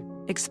can see.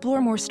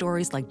 explore more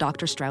stories like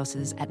Dr.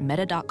 Strauss's at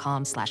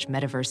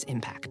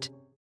meta.com/metaverseimpact.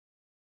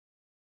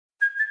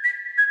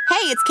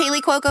 Hey, it's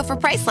Kaylee Cuoco for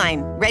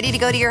Priceline. Ready to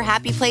go to your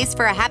happy place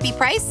for a happy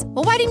price?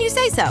 Well, why didn't you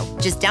say so?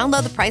 Just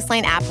download the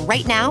Priceline app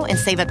right now and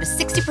save up to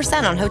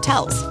 60% on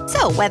hotels.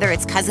 So whether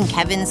it's Cousin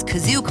Kevin's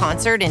Kazoo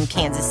Concert in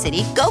Kansas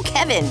City, go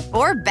Kevin,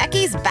 or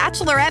Becky's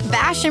Bachelorette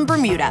Bash in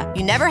Bermuda,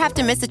 you never have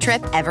to miss a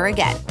trip ever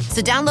again.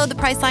 So download the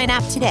Priceline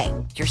app today.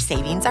 Your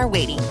savings are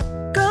waiting.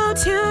 Go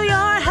to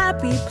your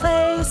happy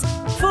place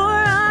for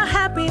a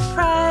happy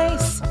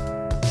price.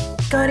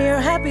 Go to your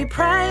happy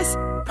price,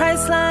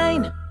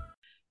 Priceline.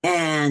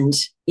 And,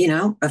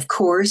 of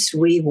course,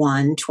 we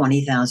won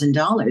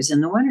 $20,000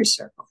 in the winner's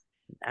circle.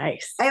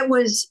 Nice. It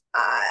was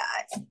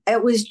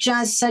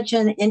just such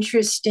an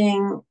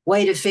interesting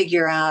way to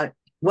figure out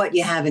what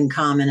you have in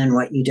common and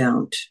what you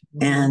don't.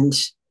 And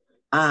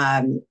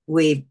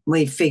we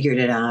figured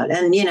it out.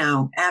 And,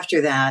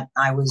 after that,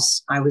 I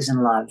was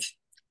in love.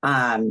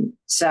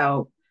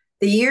 So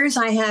the years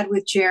I had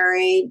with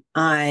Jerry,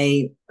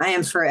 I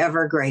am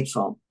forever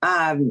grateful.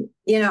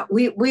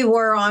 We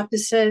were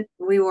opposite.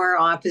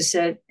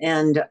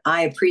 And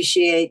I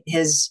appreciate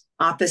his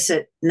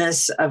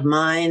oppositeness of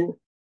mine.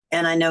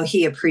 And I know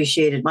he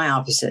appreciated my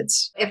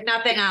opposites. If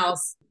nothing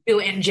else, you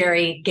and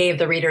Jerry gave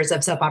the readers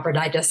of Soap Opera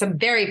Digest some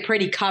very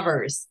pretty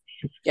covers.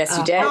 Yes,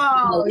 you did.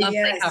 Oh,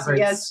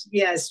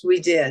 yes, we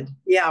did.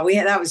 Yeah,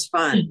 that was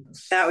fun.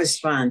 That was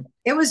fun.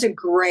 It was a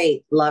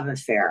great love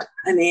affair.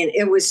 I mean,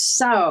 it was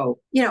so,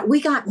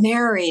 we got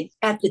married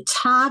at the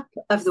top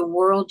of the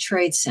World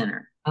Trade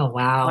Center. Oh,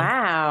 wow.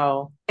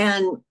 Wow.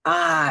 And,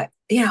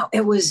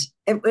 it was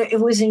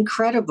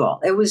incredible.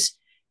 It was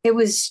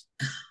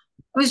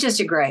just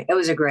a great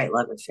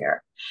love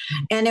affair.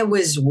 And it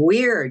was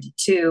weird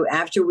too,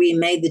 after we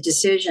made the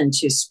decision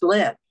to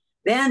split.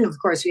 Then, of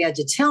course, we had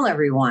to tell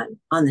everyone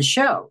on the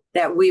show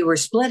that we were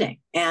splitting.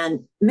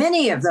 And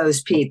many of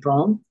those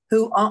people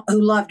who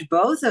loved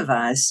both of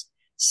us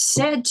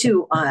said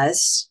to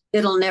us,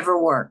 "It'll never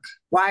work.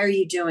 Why are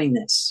you doing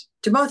this?"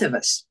 To both of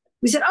us.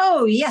 We said,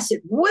 "Oh, yes,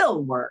 it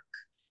will work."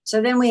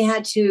 So then we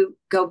had to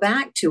go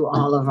back to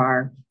all of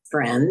our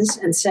friends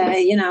and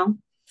say,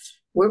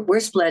 we're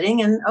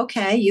splitting, and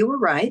okay, you were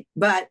right,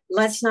 but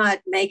let's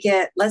not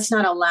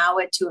allow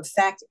it to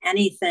affect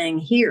anything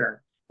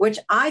here, which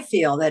I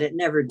feel that it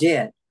never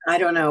did. I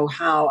don't know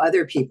how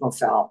other people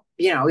felt.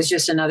 It was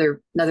just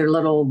another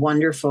little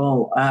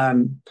wonderful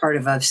part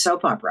of a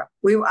soap opera.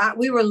 We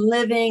were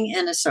living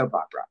in a soap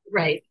opera.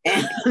 Right.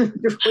 And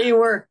we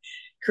were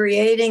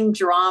creating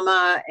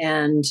drama.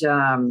 And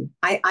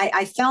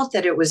I felt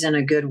that it was in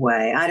a good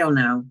way. I don't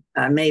know.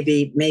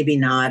 Maybe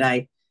not.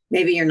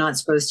 Maybe you're not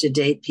supposed to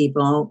date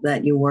people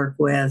that you work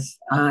with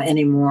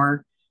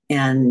anymore.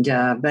 And,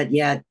 but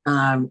yet,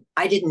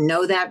 I didn't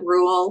know that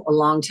rule a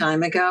long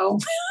time ago.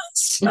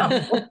 So,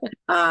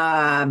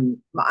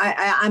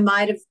 I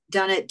might have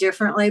done it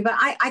differently, but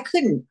I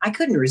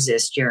couldn't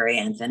resist Jerry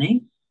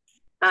Anthony.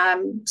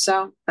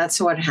 So that's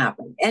what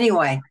happened.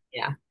 Anyway.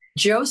 Yeah.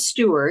 Joe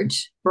Stewart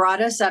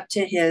brought us up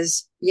to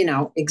his,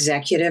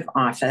 executive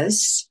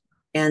office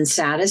and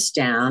sat us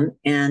down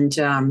and,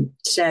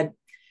 said,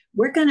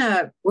 we're going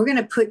to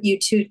give you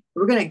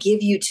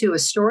two a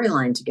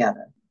storyline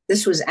together.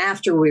 This was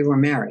after we were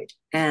married.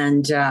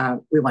 And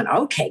we went,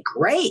 okay,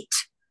 great.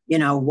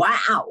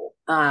 Wow,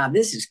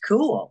 this is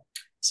cool.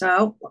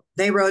 So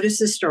they wrote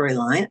us a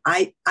storyline.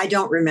 I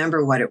don't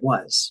remember what it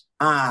was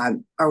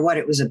or what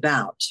it was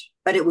about,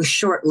 but it was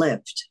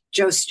short-lived.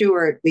 Joe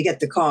Stewart, we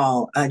get the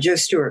call. Joe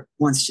Stewart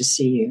wants to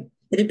see you.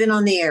 It had been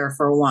on the air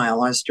for a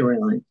while, our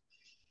storyline.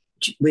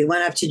 We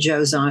went up to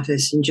Joe's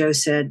office and Joe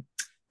said,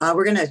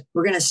 we're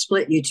gonna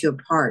split you two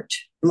apart.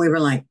 And we were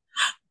like,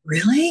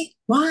 really?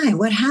 Why?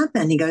 What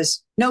happened? He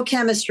goes, no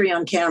chemistry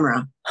on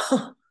camera.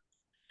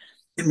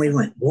 And we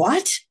went,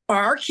 what?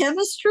 Our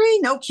chemistry?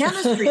 No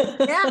chemistry on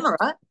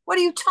camera? What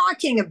are you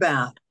talking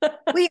about?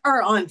 We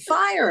are on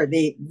fire,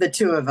 the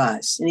two of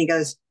us. And he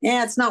goes,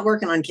 yeah, it's not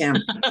working on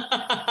camera.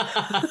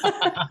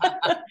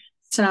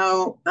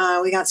 So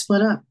we got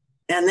split up.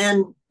 And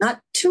then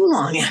not too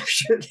long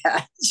after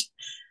that,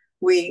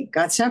 we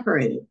got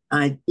separated.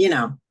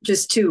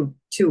 Just too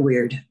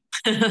weird.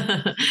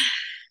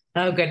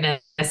 Oh,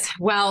 goodness.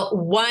 Well,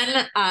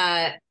 one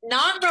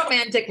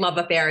non-romantic love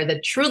affair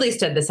that truly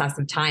stood the test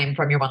of time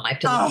from your One Life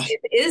to Live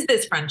is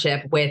this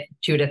friendship with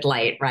Judith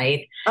Light,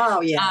 right?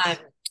 Oh, yeah.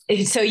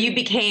 So you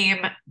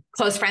became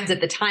close friends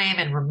at the time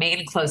and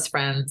remain close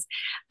friends.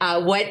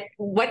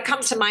 What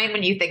comes to mind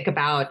when you think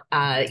about,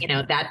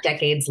 that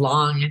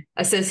decades-long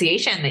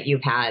association that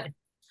you've had?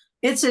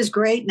 It's as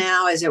great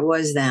now as it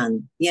was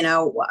then.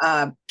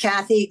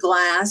 Kathy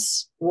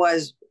Glass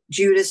was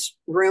Judith's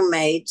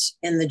roommate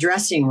in the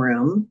dressing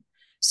room.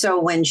 So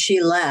when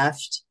she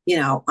left,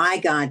 I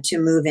got to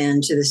move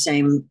into the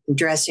same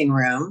dressing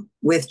room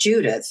with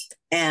Judith.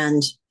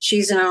 And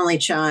she's an only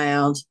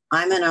child.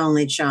 I'm an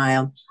only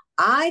child.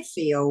 I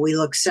feel we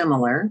look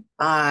similar.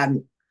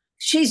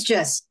 She's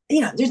just,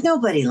 there's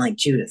nobody like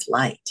Judith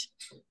Light.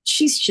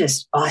 She's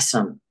just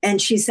awesome.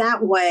 And she's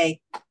that way.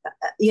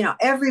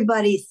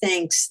 Everybody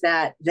thinks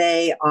that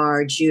they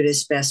are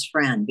Judith's best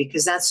friend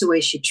because that's the way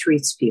she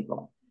treats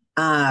people.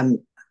 I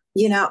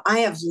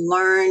have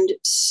learned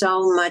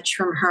so much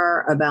from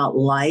her about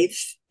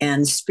life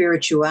and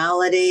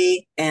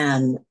spirituality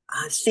and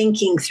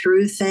thinking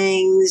through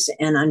things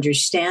and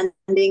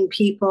understanding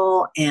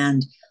people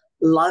and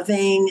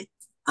loving.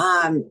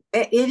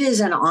 It is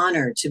an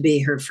honor to be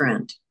her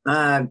friend.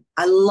 I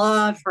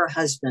love her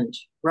husband,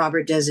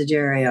 Robert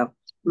Desiderio.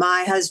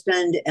 My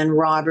husband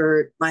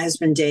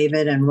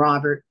David and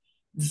Robert,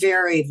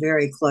 very,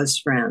 very close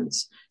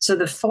friends. So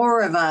the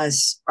four of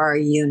us are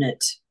a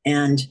unit,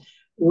 and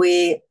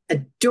we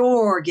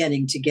adore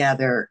getting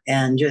together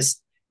and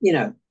just,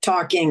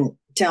 talking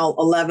till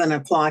 11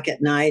 o'clock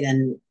at night.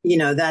 And,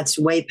 that's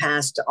way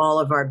past all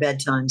of our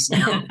bedtimes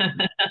now.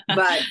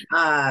 But,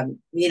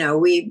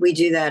 we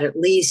do that at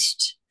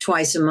least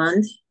twice a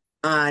month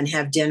and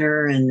have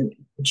dinner, and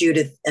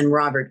Judith and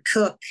Robert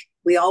cook.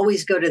 We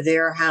always go to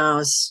their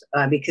house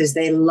because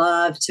they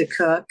love to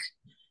cook.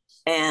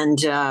 And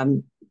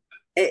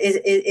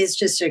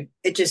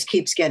it just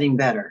keeps getting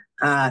better.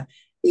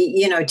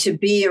 To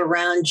be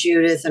around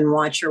Judith and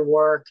watch her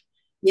work,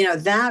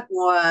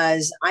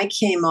 I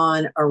came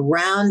on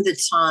around the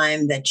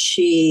time that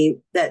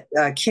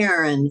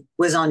Karen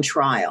was on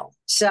trial.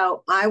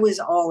 So I was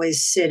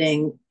always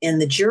sitting in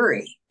the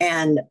jury,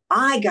 and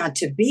I got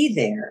to be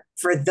there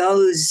for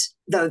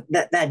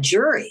that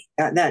jury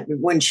that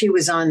when she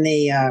was on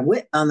the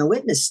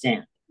witness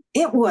stand.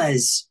 It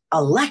was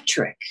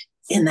electric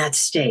in that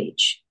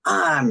stage.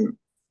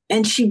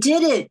 And she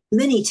did it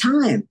many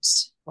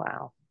times.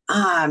 Wow.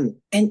 And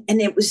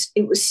it was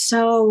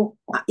so,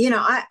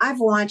 I've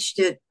watched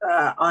it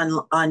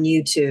on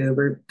YouTube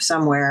or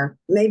somewhere,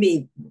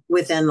 maybe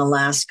within the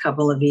last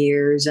couple of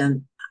years,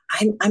 and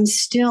I'm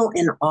still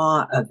in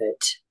awe of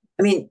it.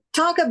 I mean,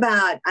 talk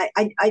about,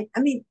 I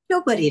mean,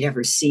 nobody had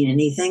ever seen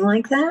anything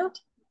like that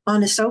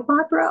on a soap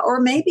opera or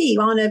maybe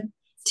on a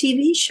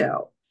TV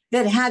show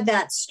that had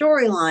that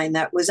storyline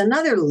that was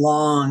another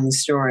long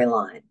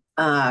storyline.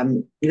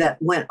 That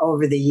went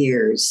over the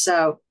years.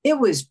 So it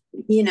was,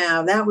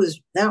 that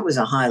was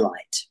a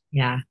highlight.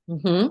 Yeah.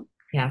 Mm-hmm.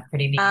 Yeah.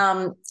 Pretty neat.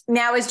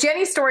 Now, as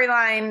Jenny's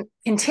storyline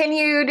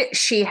continued,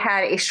 she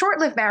had a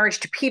short-lived marriage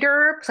to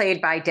Peter,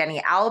 played by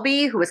Denny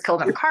Albee, who was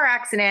killed in a car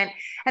accident,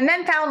 and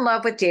then found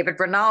love with David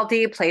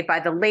Rinaldi, played by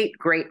the late,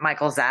 great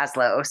Michael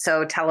Zaslow.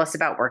 So tell us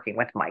about working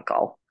with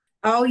Michael.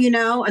 Oh,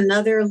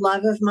 another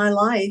love of my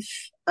life.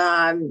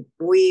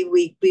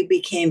 We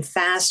became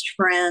fast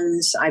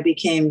friends. I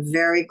became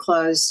very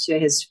close to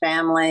his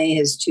family,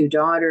 his two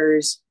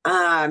daughters.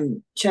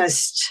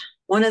 Just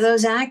one of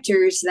those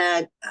actors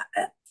that,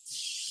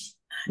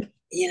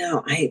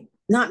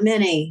 not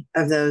many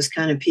of those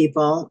kind of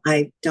people,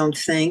 I don't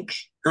think.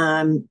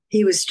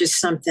 He was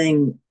just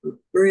something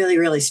really,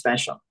 really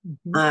special.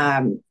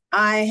 Mm-hmm.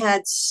 I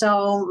had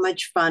so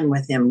much fun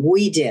with him.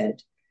 We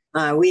did.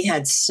 We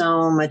had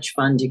so much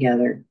fun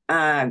together.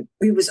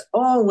 He was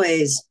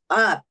always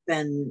up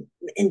and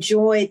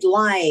enjoyed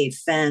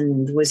life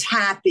and was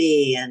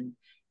happy and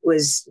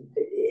was,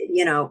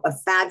 a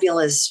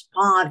fabulous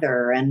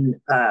father and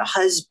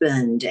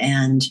husband.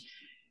 And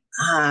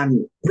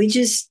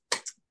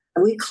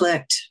we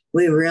clicked.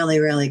 We really,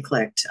 really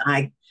clicked.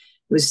 I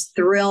was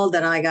thrilled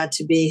that I got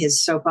to be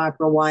his soap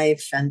opera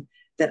wife and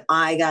that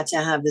I got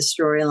to have the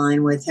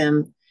storyline with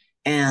him.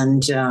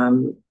 And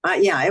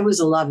it was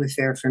a love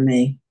affair for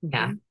me.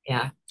 Yeah.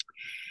 Yeah.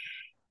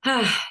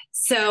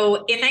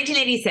 So in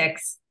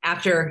 1986,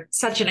 after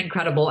such an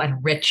incredible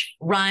and rich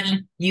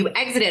run, you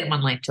exited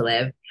One Life to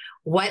Live.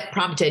 What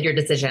prompted your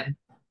decision?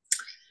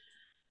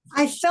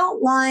 I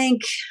felt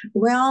like,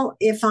 well,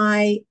 if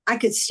I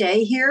could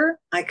stay here,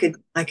 I could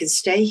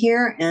stay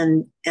here,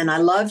 and I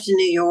loved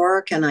New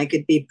York, and I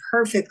could be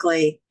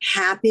perfectly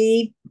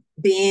happy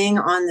being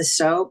on the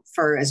soap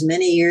for as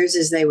many years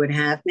as they would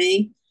have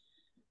me.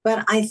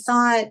 But I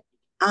thought,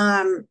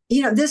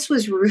 this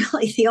was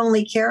really the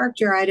only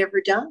character I'd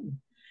ever done.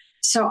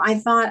 So I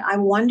thought, I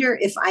wonder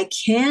if I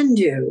can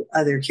do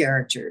other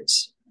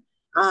characters.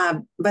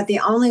 But the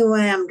only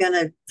way I'm going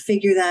to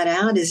figure that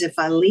out is if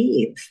I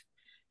leave.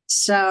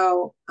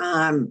 So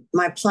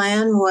my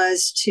plan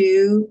was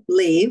to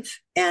leave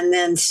and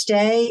then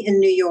stay in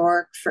New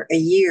York for a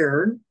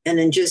year and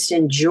then just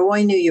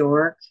enjoy New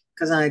York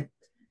because I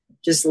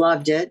just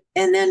loved it,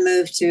 and then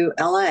move to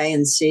LA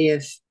and see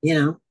if,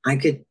 I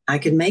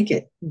could make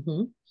it.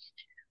 Mm-hmm.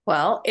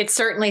 Well, it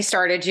certainly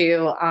started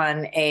you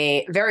on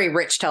a very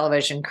rich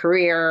television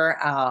career.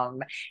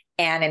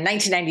 And in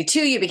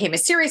 1992, you became a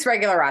series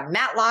regular on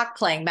Matlock,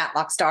 playing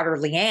Matlock's daughter,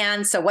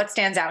 Leanne. So what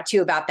stands out to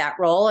you about that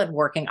role and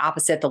working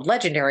opposite the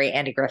legendary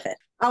Andy Griffith?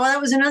 Oh, well, that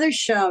was another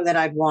show that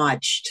I'd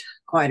watched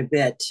quite a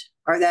bit,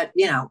 or that,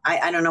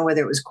 I don't know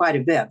whether it was quite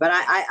a bit, but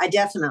I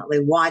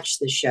definitely watched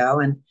the show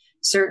and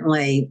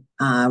certainly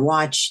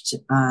watched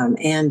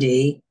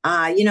Andy.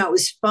 It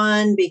was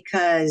fun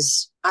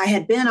because I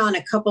had been on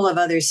a couple of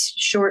other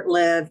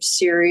short-lived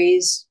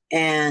series,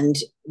 and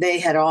they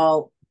had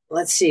all,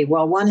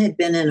 one had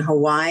been in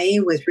Hawaii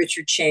with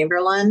Richard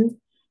Chamberlain.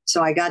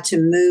 So I got to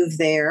move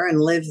there and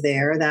live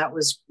there. That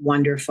was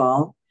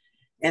wonderful.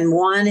 And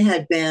one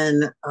had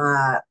been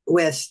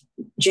with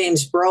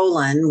James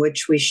Brolin,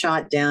 which we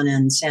shot down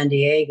in San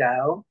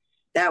Diego.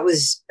 That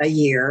was a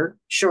year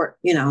short.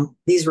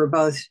 These were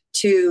both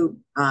two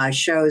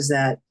shows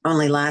that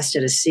only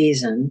lasted a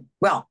season.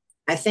 Well,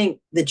 I think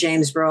the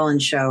James Brolin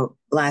show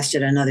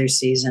lasted another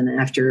season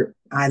after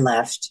I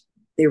left.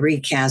 They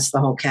recast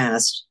the whole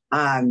cast,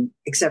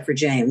 except for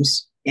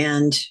James.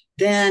 And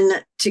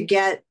then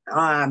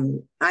I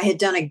had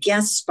done a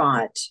guest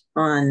spot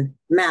on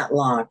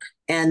Matlock,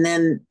 and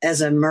then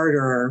as a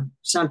murderer,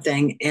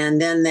 something. And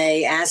then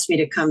they asked me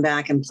to come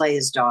back and play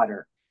his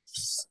daughter.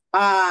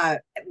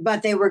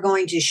 But they were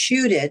going to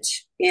shoot it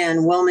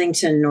in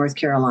Wilmington, North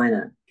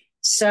Carolina.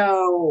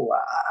 So,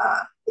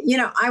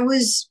 I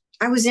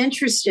was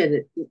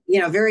interested,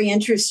 very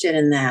interested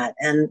in that.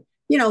 And,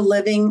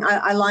 living,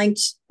 I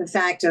liked the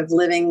fact of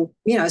living,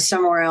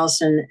 somewhere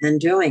else and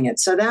doing it.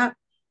 So that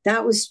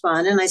was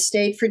fun. And I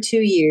stayed for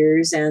 2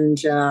 years, and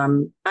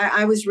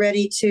I was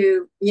ready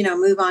to,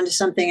 move on to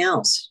something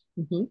else.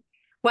 Mm-hmm.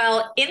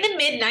 Well, in the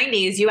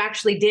mid-90s, you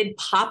actually did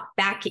pop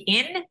back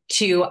in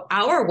to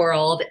our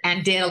world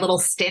and did a little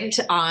stint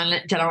on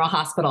General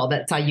Hospital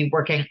that saw you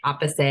working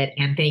opposite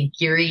Anthony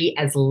Geary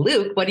as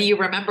Luke. What do you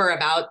remember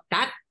about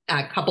that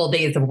couple of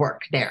days of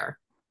work there?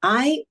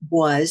 I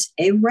was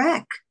a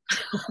wreck.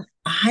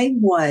 I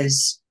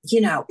was,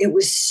 it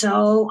was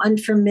so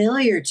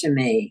unfamiliar to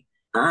me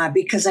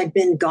because I'd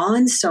been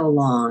gone so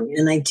long,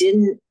 and I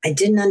didn't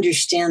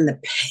understand the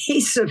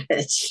pace of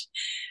it.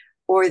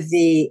 Or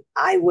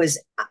I was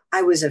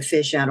a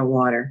fish out of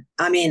water.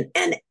 I mean,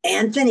 and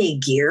Anthony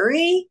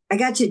Geary, I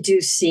got to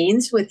do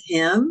scenes with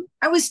him.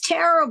 I was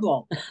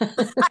terrible.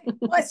 I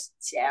was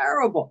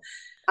terrible.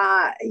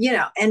 And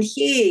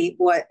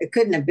it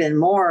couldn't have been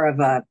more of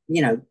a,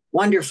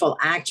 wonderful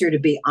actor to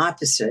be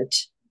opposite.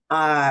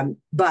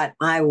 But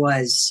I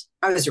was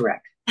a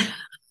wreck.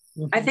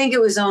 I think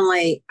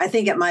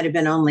it might have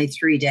been only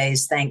 3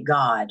 days. Thank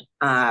God.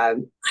 I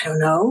don't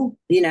know.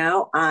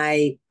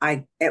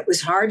 It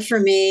was hard for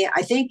me.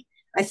 I think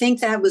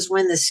that was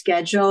when the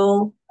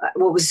schedule,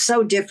 what was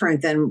so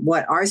different than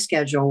what our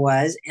schedule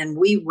was. And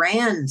we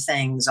ran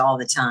things all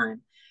the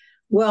time.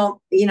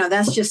 Well,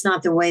 that's just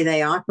not the way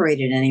they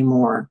operated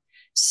anymore.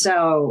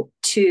 So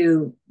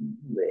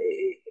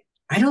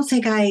I don't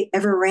think I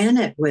ever ran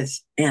it with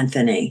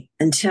Anthony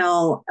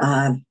until,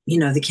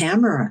 the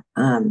camera,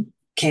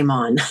 came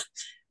on.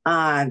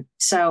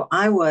 So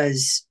I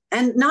was,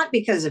 and not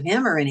because of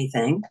him or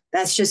anything,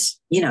 that's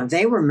just,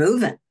 they were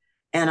moving.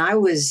 And I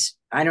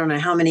don't know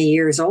how many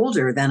years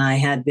older than I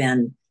had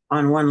been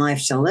on One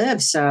Life to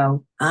Live.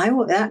 So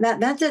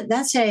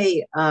that's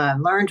a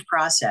learned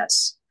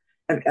process.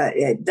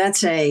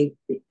 That's a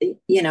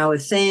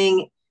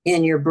thing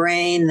in your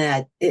brain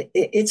that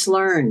it's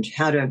learned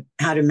how to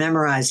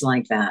memorize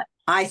like that,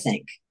 I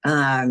think.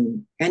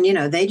 And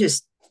they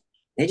just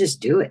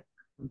do it.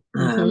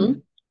 Mm-hmm.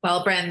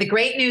 Well, Bren, the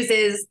great news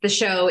is the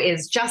show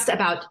is just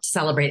about to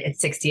celebrate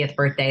its 60th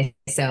birthday.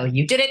 So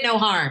you did it no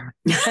harm.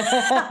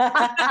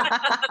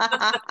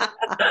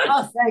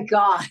 Oh, thank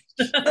God.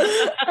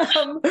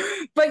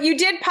 But you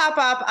did pop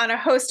up on a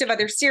host of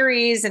other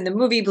series. In the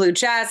movie Blue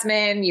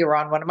Jasmine, you were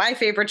on one of my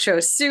favorite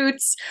shows,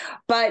 Suits.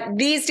 But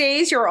these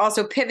days, you're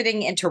also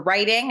pivoting into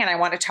writing. And I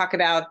want to talk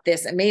about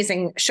this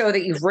amazing show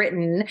that you've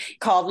written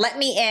called Let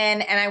Me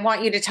In. And I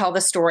want you to tell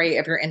the story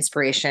of your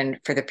inspiration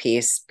for the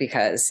piece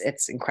because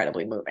it's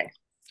incredibly moving.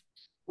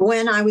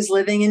 When I was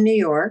living in New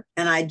York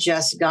and I'd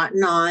just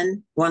gotten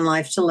on One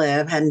Life to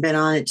Live, hadn't been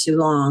on it too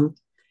long.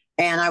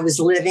 And I was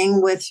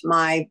living with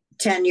my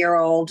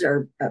 10-year-old,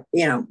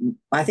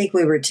 I think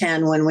we were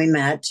 10 when we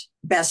met,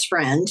 best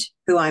friend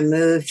who I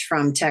moved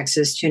from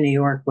Texas to New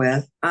York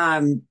with.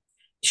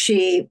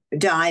 She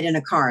died in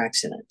a car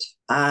accident,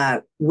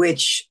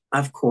 which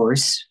of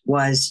course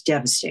was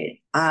devastating.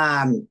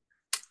 The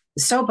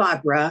soap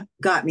opera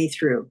got me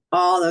through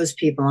all those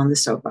people on the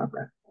soap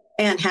opera.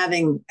 And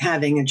having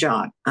a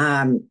job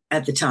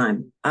at the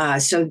time,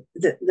 so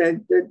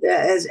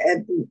as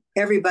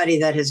everybody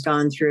that has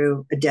gone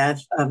through a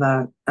death of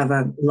a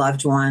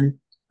loved one,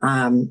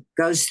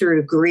 goes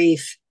through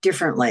grief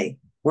differently.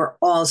 We're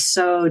all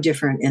so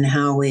different in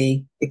how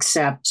we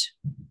accept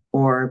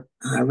or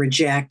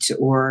reject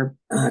or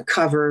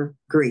cover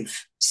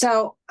grief.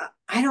 So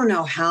I don't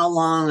know how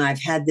long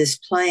I've had this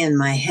play in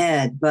my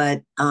head,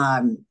 but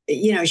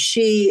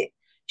she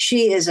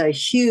is a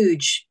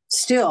huge,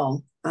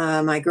 still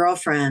my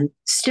girlfriend,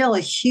 still a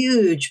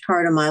huge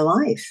part of my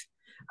life.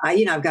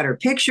 I've got her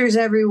pictures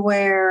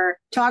everywhere,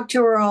 talk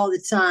to her all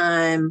the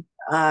time,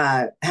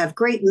 have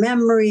great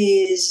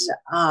memories.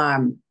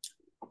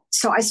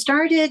 So I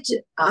started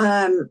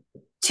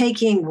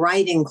taking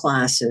writing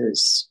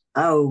classes,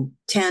 10,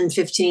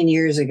 15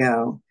 years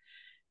ago,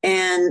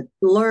 and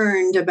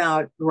learned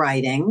about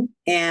writing.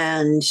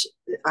 And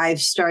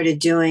I've started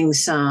doing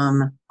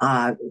some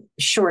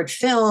short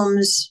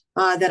films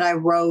that I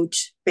wrote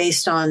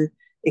based on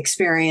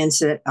experience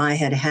that I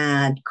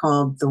had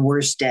called The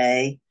Worst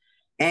Day,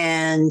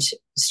 and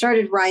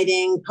started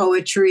writing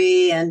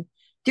poetry and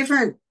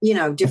different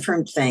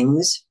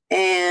things.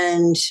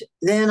 And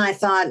then I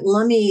thought,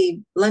 let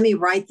me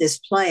write this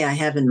play I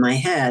have in my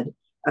head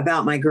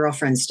about my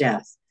girlfriend's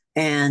death,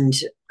 and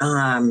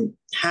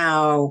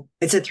how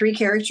it's a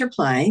 3-character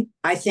play.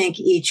 I think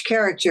each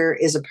character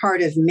is a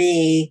part of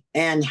me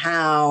and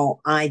how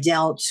I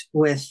dealt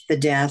with the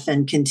death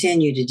and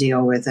continue to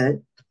deal with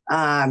it.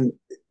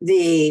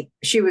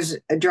 She was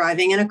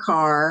driving in a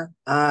car,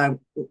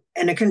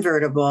 in a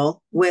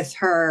convertible with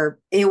her.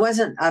 He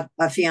wasn't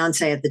a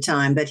fiance at the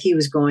time, but he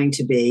was going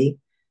to be.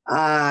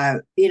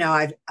 I've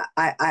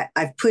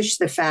pushed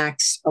the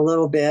facts a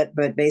little bit,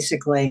 but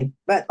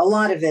a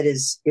lot of it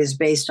is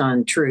based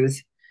on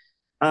truth.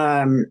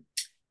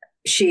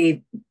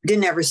 She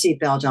didn't have her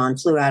seatbelt on,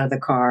 flew out of the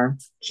car.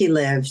 He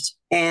lived.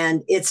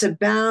 And it's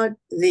about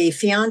the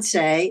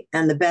fiance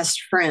and the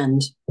best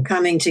friend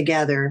coming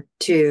together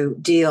to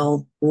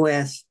deal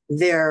with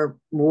their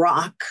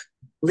rock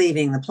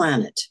leaving the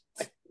planet.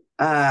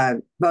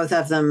 Both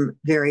of them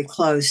very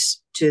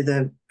close to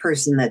the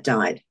person that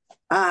died.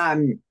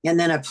 And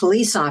then a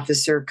police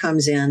officer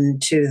comes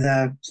into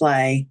the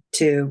play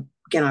to,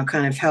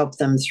 kind of help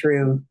them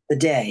through the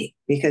day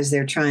because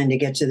they're trying to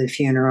get to the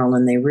funeral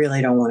and they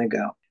really don't want to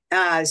go.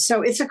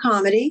 So it's a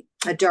comedy,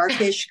 a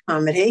darkish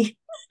comedy.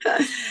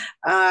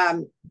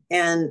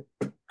 And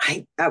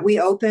we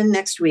open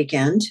next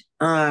weekend.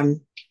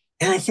 And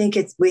I think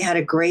we had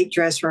a great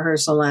dress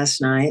rehearsal last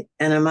night.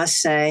 And I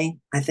must say,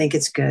 I think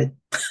it's good.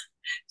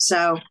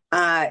 So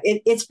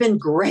it's been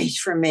great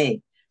for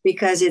me,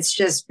 because it's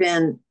just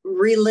been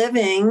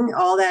reliving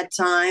all that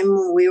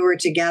time we were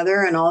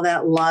together and all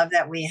that love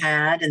that we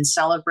had and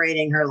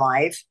celebrating her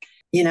life.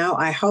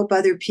 I hope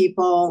other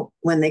people,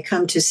 when they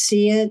come to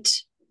see it,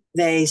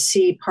 they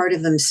see part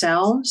of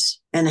themselves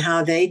and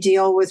how they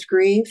deal with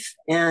grief,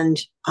 and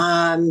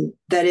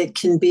that it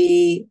can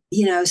be,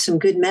 some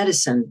good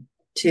medicine.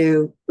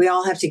 We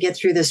all have to get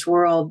through this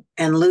world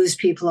and lose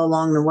people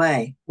along the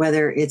way,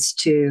 whether it's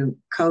to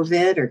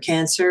COVID or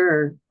cancer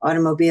or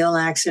automobile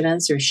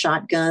accidents or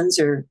shotguns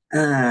or,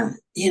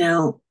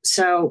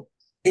 so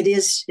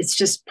it's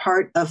just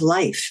part of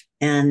life,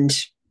 and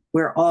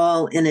we're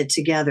all in it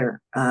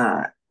together.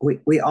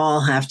 We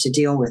all have to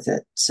deal with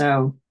it.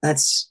 So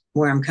that's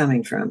where I'm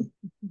coming from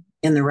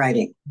in the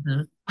writing.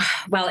 Mm-hmm.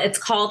 Well, it's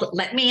called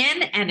Let Me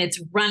In, and it's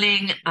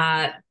running.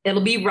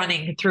 It'll be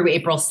running through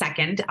April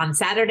 2nd on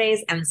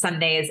Saturdays and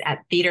Sundays at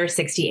Theater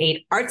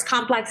 68 Arts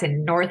Complex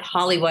in North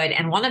Hollywood.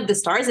 And one of the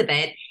stars of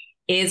it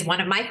is one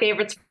of my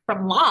favorites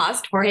from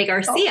Lost, Jorge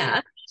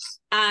Garcia.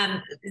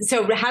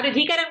 So how did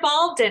he get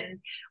involved, and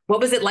what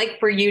was it like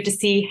for you to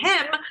see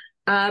him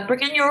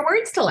bringing your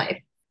words to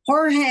life?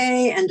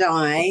 Jorge and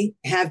I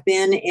have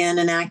been in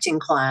an acting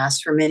class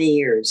for many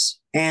years.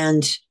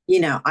 And,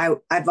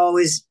 I've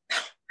always,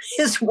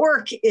 his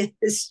work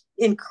is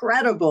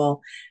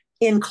incredible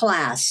in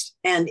class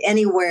and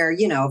anywhere,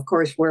 of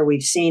course, where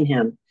we've seen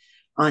him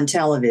on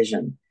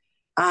television.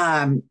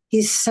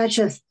 He's such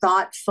a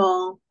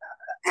thoughtful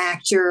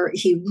actor.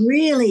 He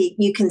really,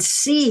 you can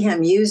see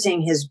him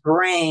using his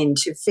brain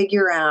to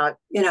figure out,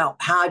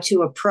 how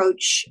to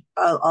approach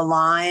a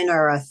line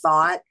or a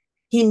thought.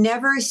 He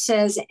never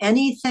says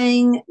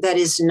anything that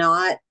is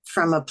not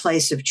from a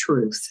place of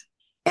truth.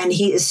 And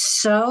he is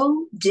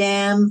so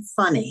damn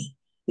funny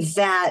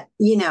that,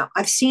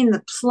 I've seen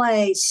the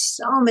play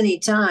so many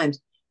times,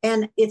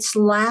 and it's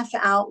laugh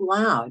out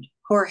loud.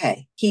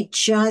 Jorge, he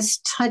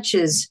just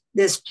touches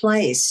this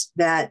place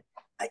that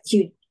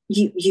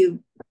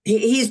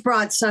he's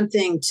brought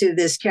something to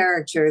this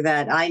character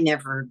that I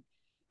never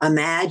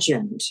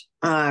imagined.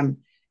 And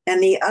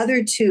the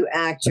other two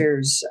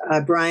actors,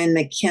 Brian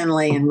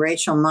McKinley and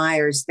Rachel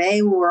Myers,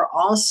 they were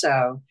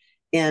also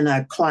in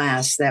a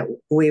class that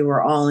we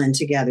were all in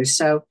together.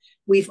 So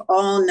we've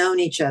all known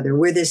each other.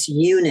 We're this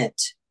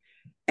unit,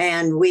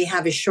 and we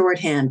have a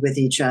shorthand with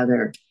each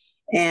other.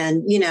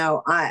 And,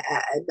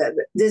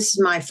 this is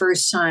my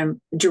first time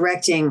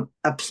directing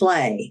a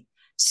play.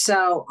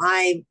 So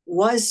I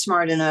was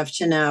smart enough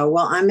to know,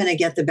 well, I'm going to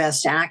get the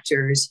best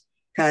actors,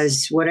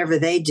 because whatever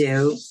they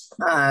do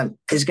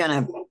is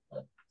going to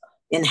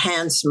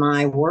enhance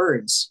my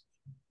words.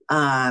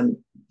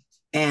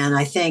 And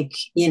I think,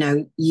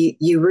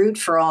 you root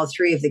for all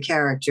three of the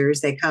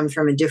characters. They come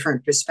from a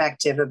different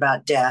perspective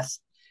about death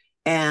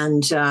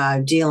and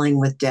dealing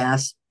with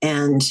death.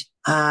 And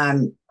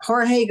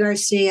Jorge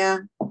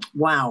Garcia,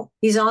 wow.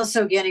 He's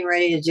also getting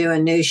ready to do a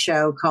new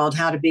show called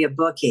How to Be a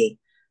Bookie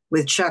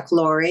with Chuck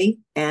Lorre.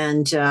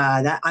 And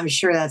that I'm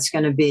sure that's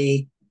going to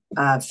be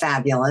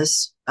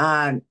fabulous.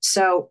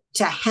 So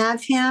to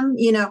have him,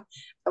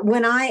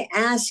 when I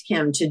asked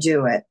him to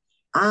do it,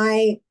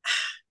 I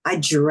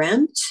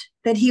dreamt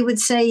that he would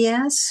say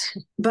yes,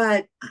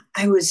 but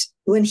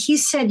when he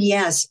said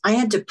yes, I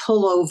had to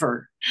pull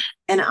over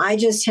and I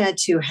just had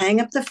to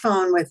hang up the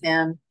phone with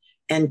him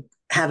and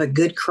have a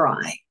good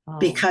cry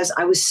because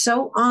I was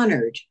so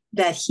honored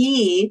that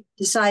he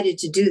decided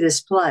to do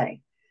this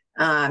play,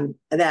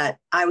 that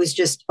I was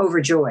just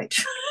overjoyed.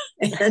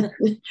 And,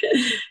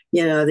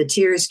 the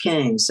tears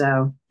came.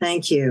 So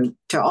thank you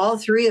to all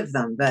three of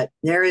them. But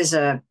there is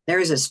a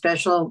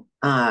special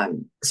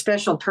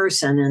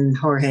person in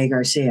Jorge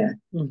Garcia.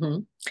 Mm-hmm.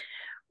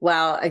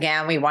 Well,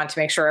 again, we want to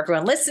make sure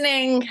everyone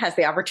listening has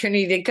the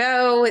opportunity to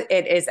go.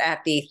 It is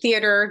at the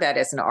theater. That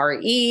is an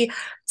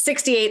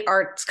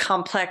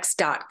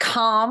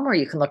RE68artscomplex.com, where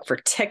you can look for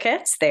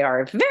tickets. They are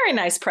a very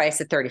nice price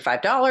at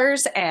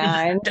 $35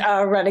 and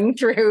running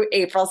through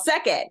April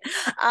 2nd.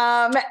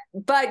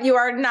 But you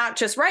are not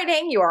just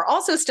writing. You are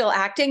also still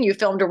acting. You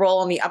filmed a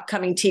role in the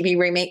upcoming TV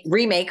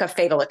remake of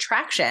Fatal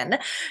Attraction.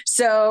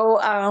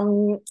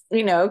 So,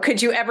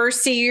 could you ever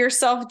see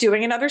yourself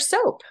doing another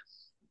soap?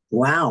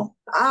 Wow.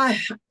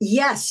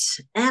 Yes,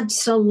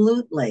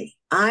 absolutely.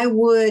 I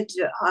would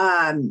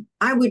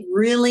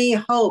really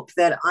hope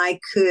that I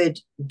could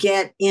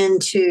get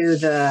into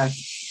the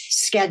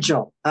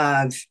schedule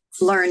of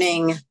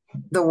learning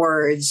the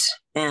words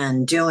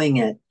and doing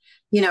it.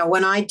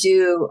 When I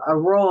do a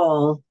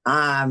role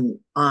on,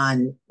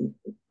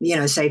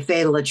 say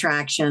Fatal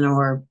Attraction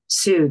or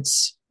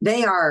Suits,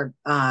 they are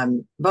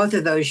both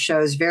of those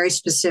shows very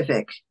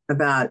specific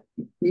about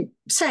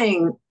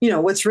saying,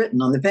 what's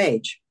written on the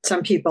page.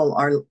 Some people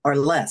are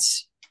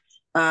less.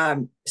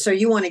 So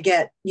you want to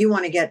get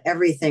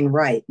everything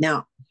right.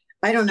 Now,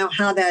 I don't know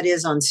how that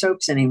is on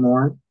soaps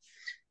anymore,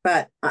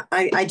 but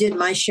I did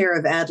my share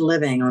of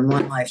ad-libbing on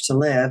One Life to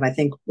Live. I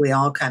think we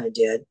all kind of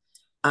did.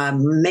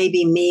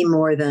 Maybe me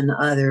more than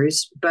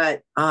others,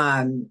 but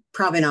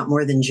probably not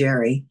more than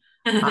Jerry.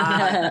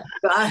 But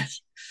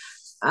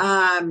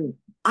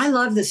I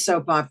love the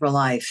soap opera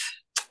life.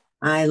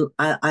 I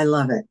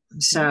love it.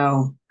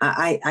 So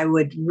I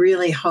would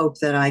really hope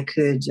that I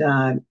could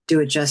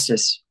do it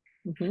justice.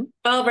 Mm-hmm.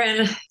 Well,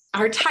 Bryn,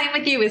 our time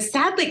with you is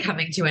sadly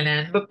coming to an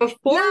end. But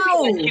before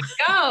we let you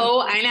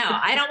go, I know,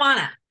 I don't want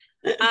to.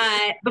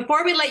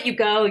 Before we let you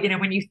go,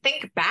 when you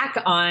think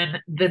back on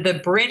the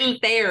Bryn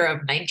Thayer of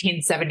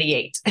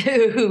 1978,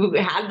 who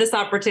had this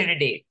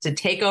opportunity to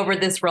take over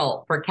this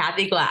role for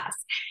Kathy Glass,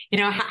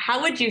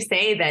 how would you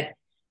say that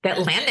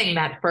landing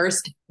that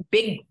first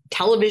big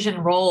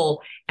television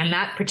role and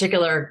that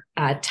particular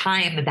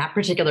time, that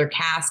particular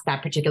cast,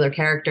 that particular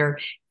character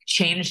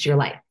changed your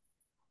life?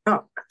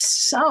 Oh,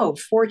 so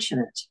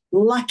fortunate,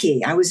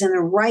 lucky. I was in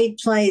the right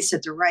place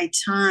at the right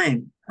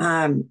time.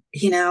 The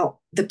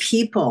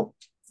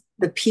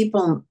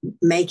people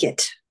make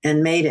it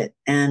and made it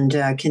and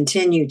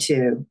continue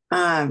to.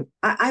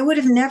 I would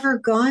have never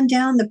gone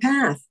down the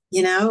path,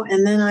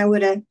 and then I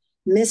would have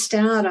missed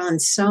out on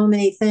so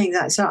many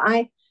things. So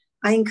I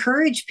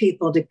encourage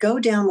people to go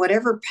down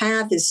whatever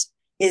path is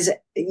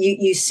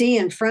you see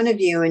in front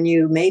of you, and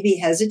you maybe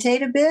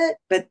hesitate a bit,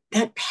 but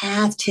that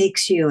path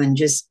takes you and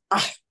just,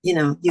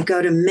 you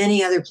go to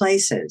many other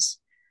places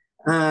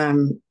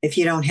if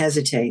you don't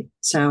hesitate.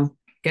 So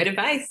good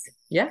advice.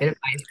 Yeah. Good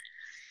advice.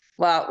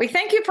 Well, we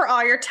thank you for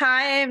all your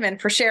time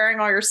and for sharing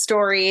all your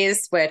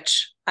stories,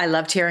 which I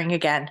loved hearing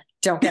again.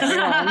 Don't get me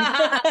wrong.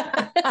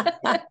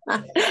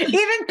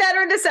 Even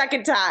better the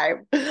second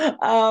time.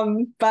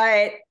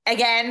 But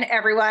again,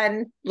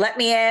 everyone, let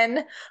me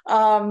in,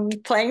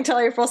 playing till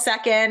April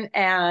 2nd,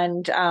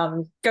 and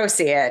go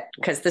see it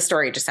because the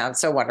story just sounds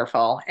so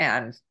wonderful.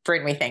 And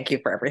Bryn, we thank you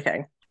for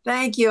everything.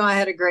 Thank you. I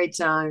had a great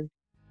time.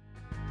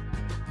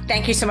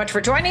 Thank you so much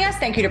for joining us.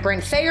 Thank you to Bryn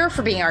Thayer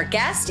for being our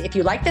guest. If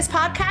you like this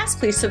podcast,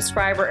 please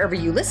subscribe wherever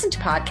you listen to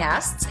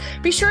podcasts.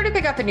 Be sure to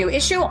pick up a new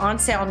issue on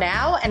sale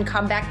now and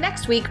come back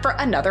next week for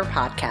another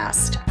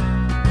podcast.